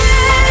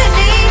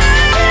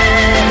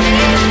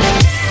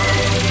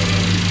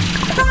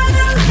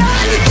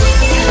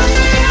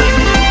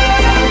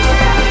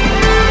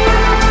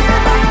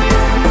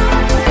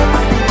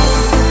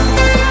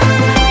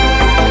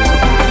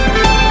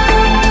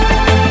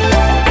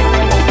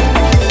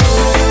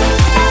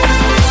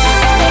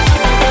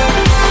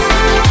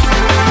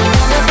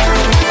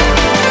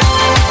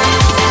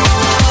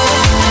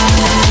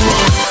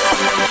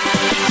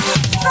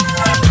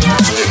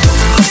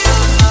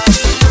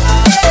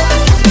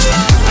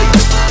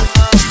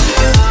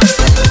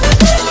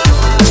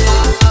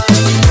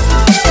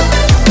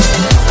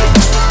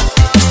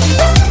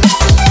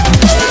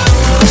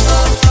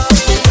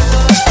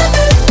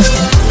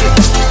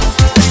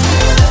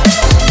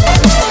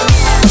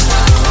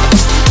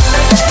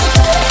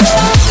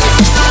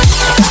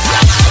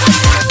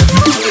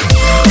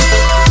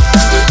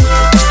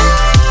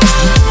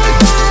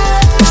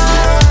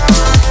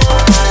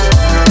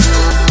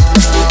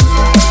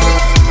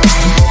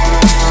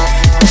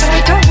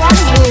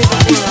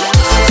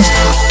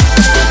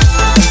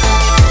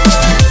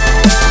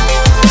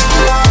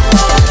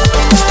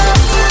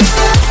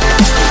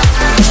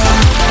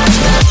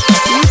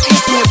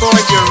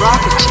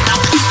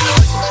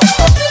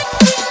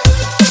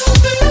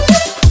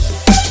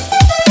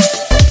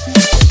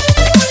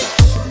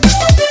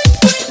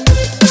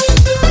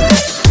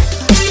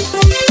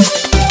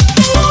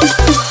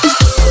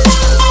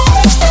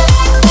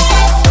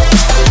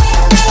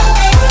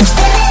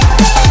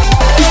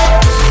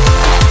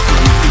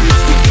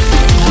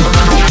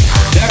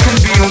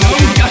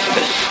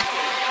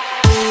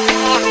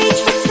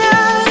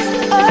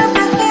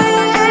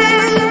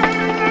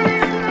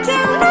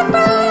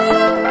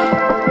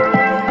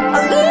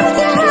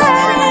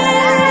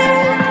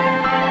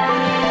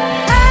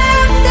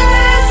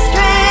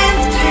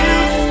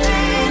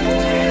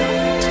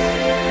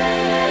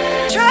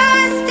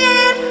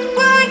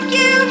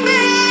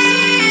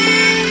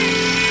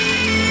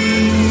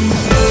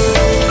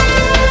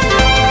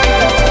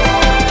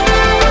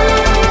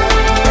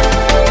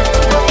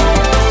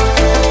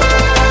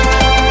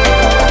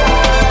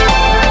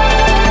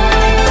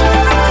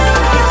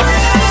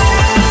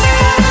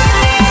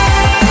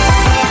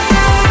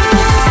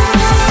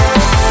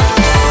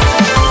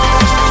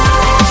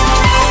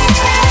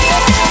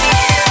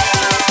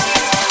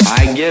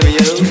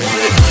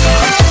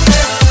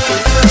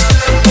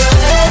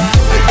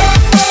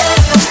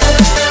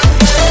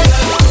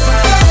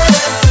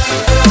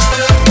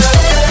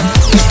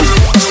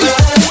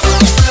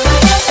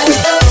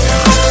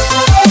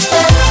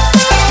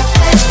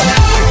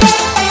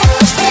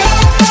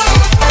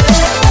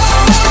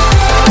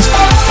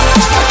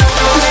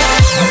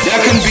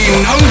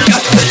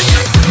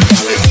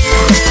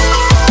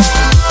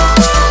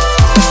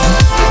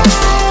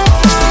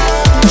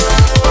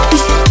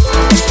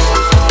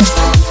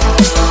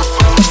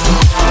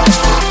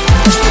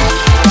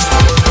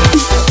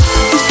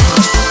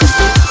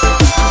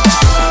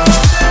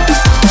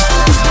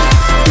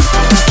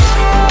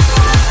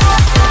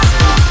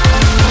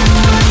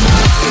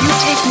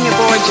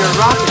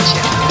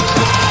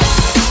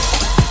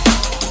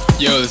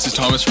 Hello, this is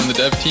Thomas from the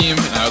dev team,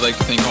 and I would like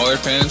to thank all our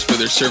fans for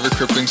their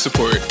server-crippling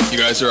support. You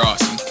guys are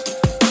awesome.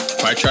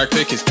 My track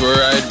pick is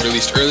Joyride,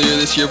 released earlier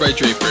this year by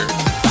Draper.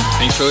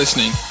 Thanks for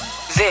listening.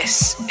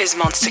 This is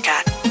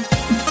Monstercat.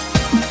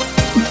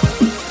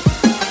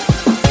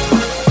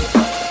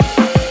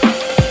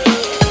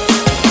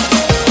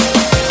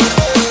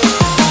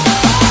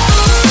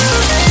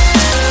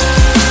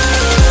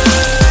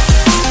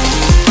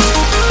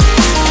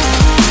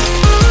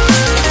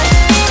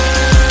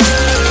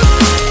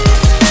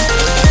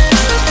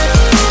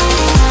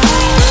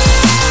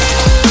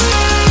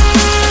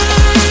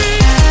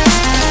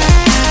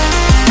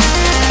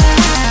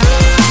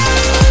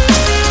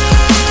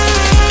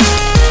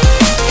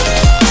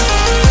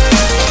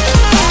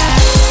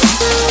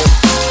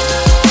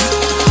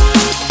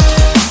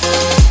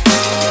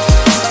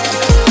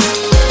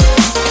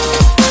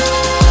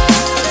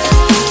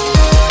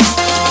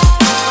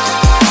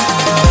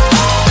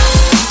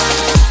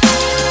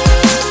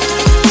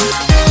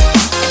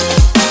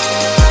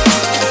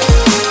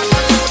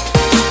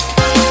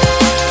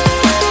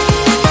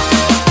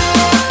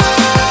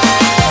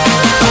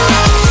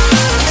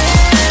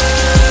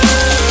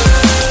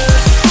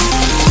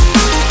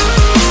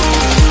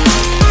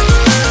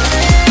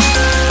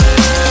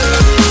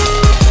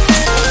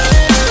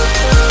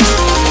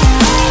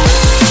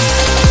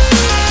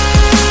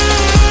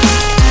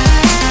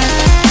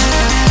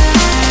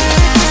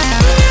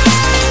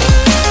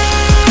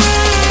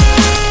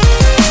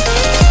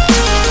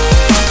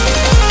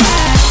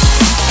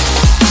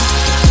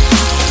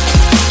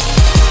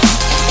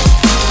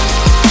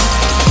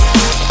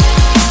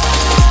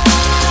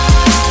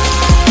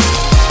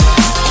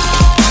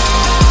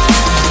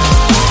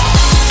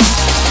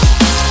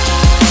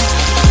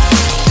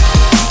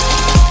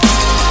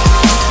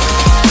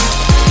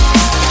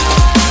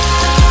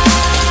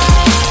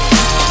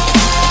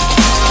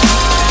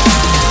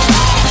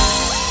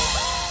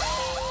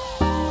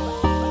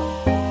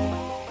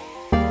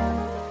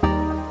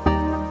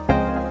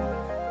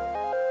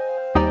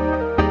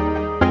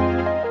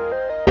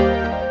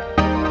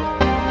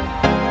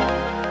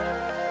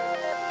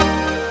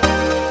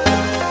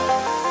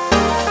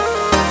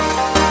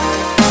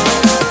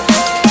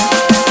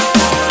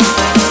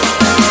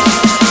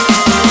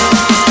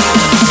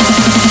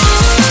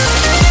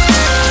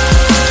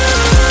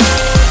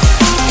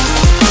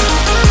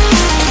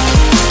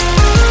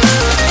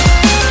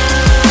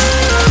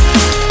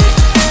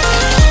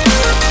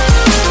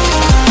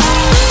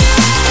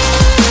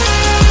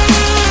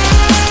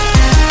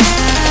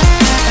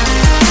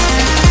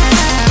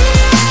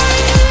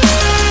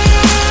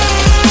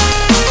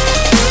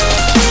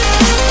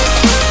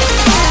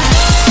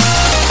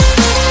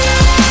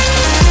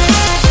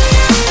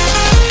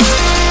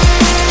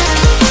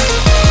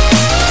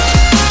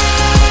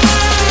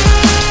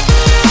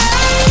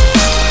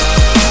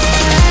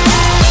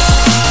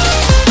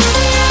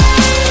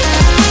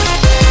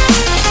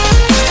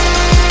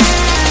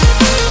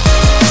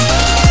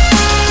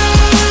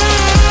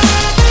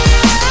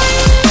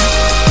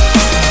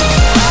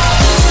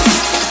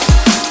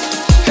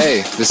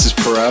 This is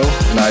Perot,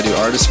 and I do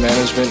artist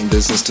management and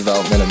business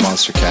development at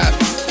Monstercat.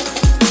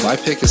 My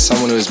pick is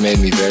someone who has made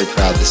me very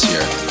proud this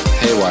year,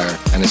 Haywire,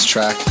 and his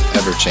track,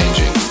 Ever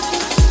Changing.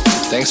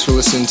 Thanks for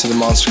listening to the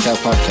Monstercat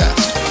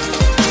Podcast.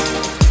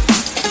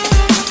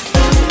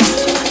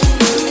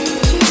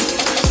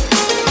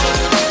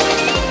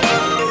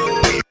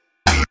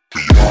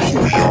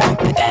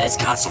 That is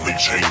constantly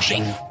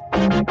changing.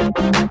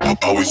 I'm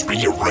always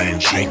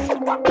rearranging.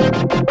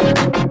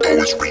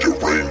 Always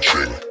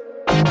rearranging.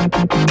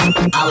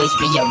 Always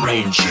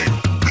rearranging.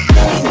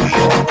 Beyond who we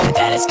are.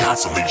 That is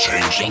constantly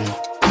changing.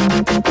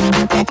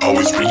 I'm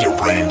always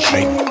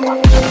rearranging.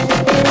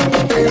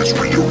 Always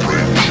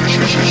rearranging.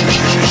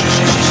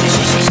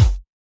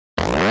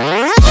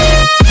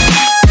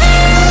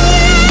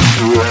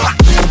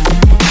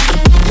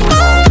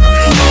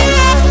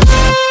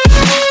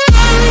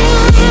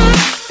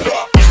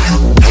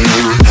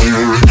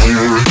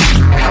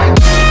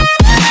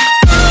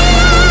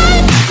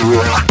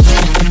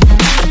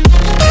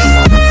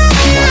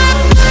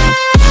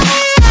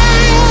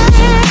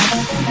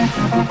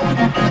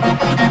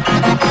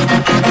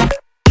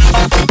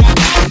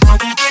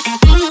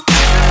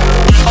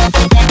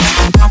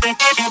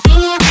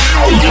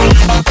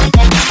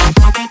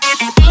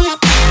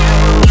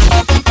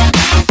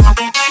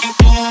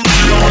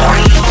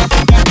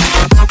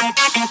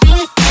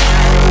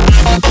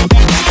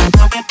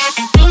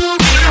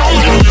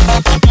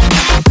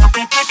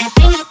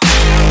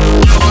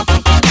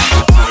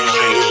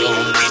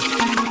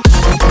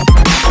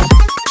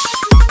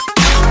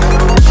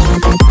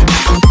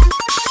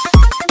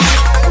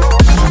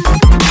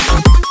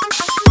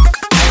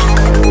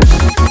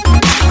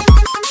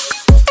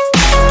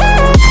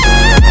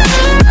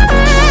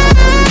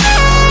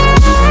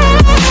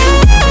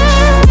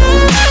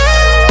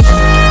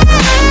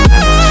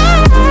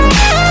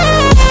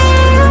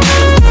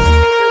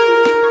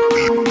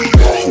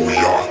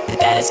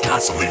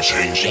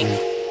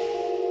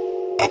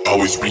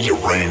 Always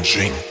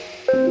rearranging.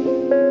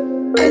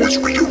 Always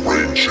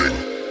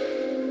rearranging.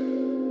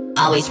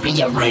 Always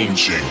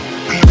rearranging.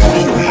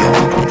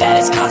 That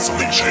is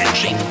constantly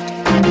changing.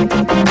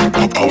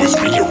 Always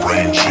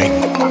rearranging.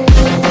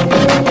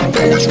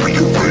 Always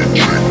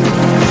rearranging.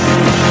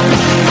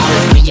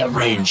 Always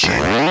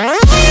rearranging.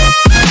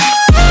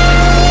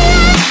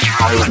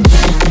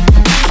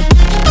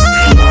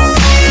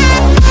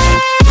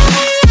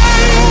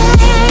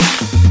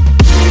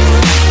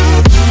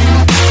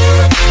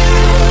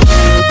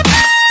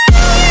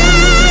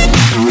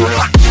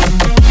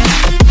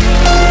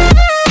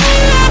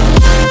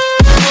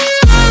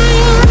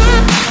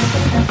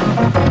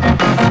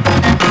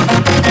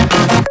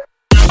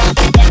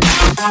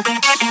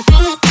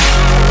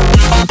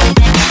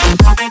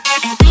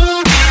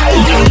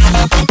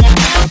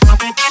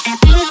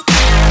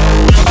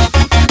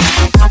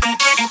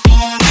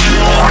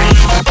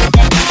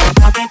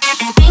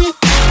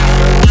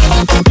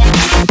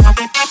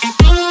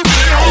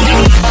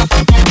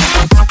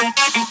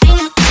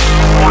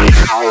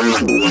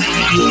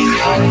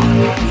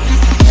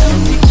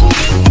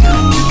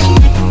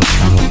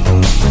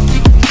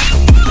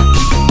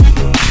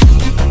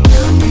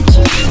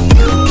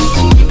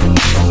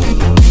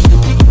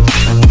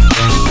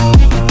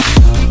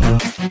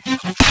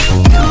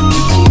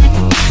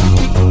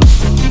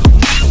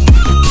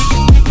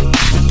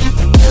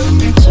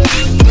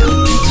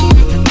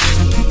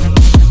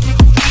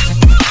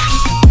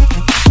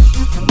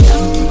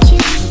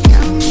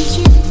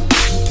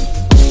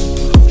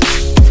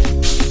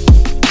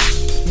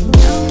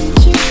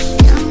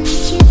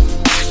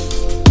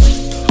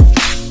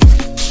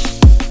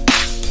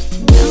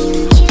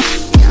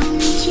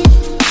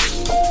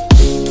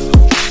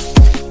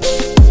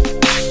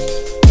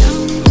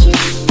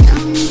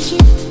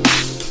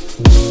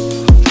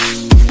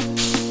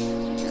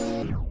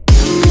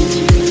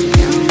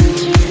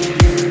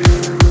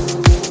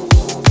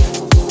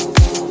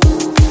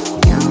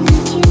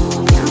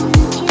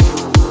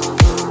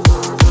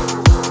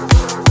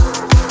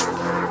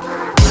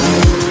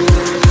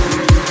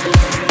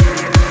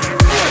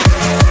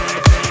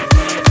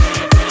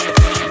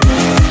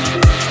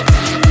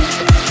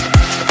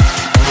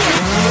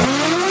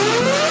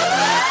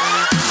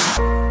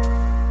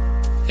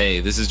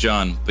 This is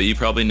John, but you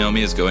probably know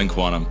me as Going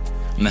Quantum.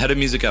 I'm the head of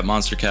music at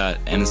Monstercat,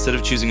 and instead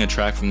of choosing a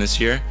track from this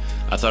year,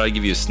 I thought I'd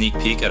give you a sneak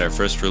peek at our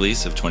first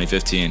release of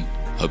 2015.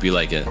 Hope you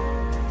like it.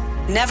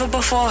 Never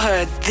before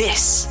heard,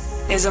 this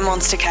is a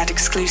Monstercat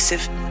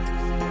exclusive.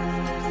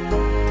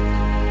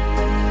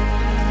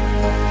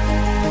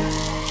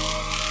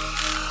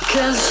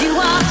 Cause you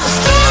are.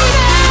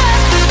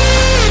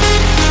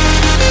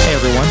 Hey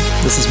everyone,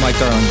 this is Mike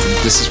Darlington.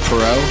 This is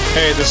Perot.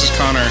 Hey, this is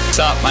Connor. What's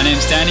up? My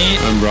name's Danny.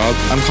 I'm Rob.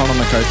 I'm Colin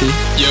McCarthy.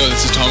 Yo,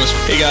 this is Thomas.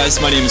 Hey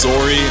guys, my name is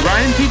Ori.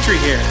 Ryan Petrie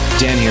here.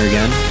 Dan here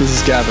again. This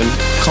is Gavin.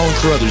 Colin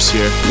Carruthers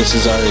here. This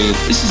is Ari.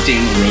 This is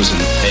Daniel Rosen.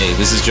 Hey,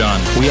 this is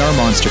John. We are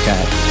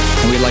Monstercat,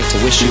 and we'd like to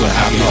wish you a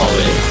happy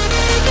holiday.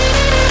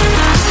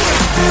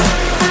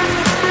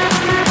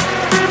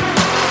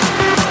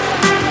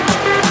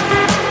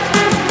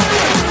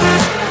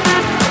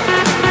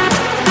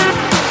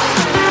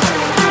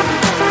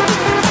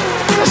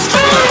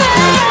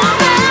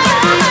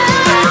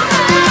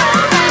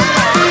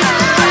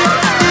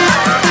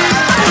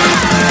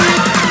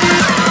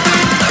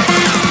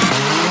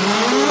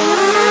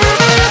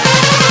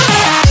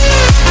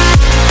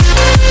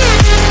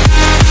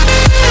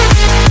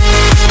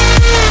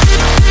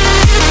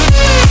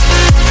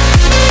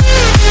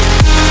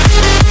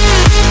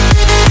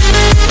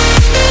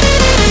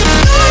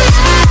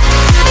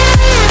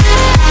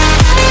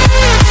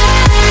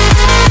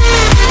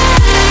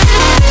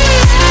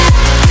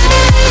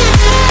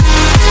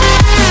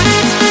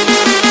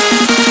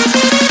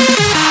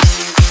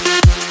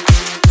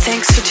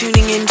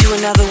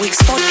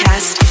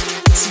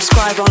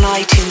 Subscribe on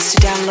iTunes to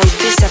download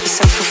this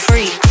episode for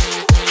free.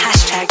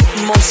 Hashtag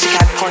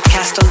Monstercat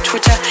Podcast on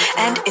Twitter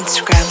and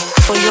Instagram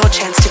for your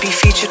chance to be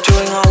featured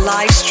during our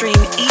live stream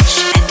each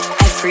and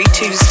every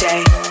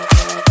Tuesday.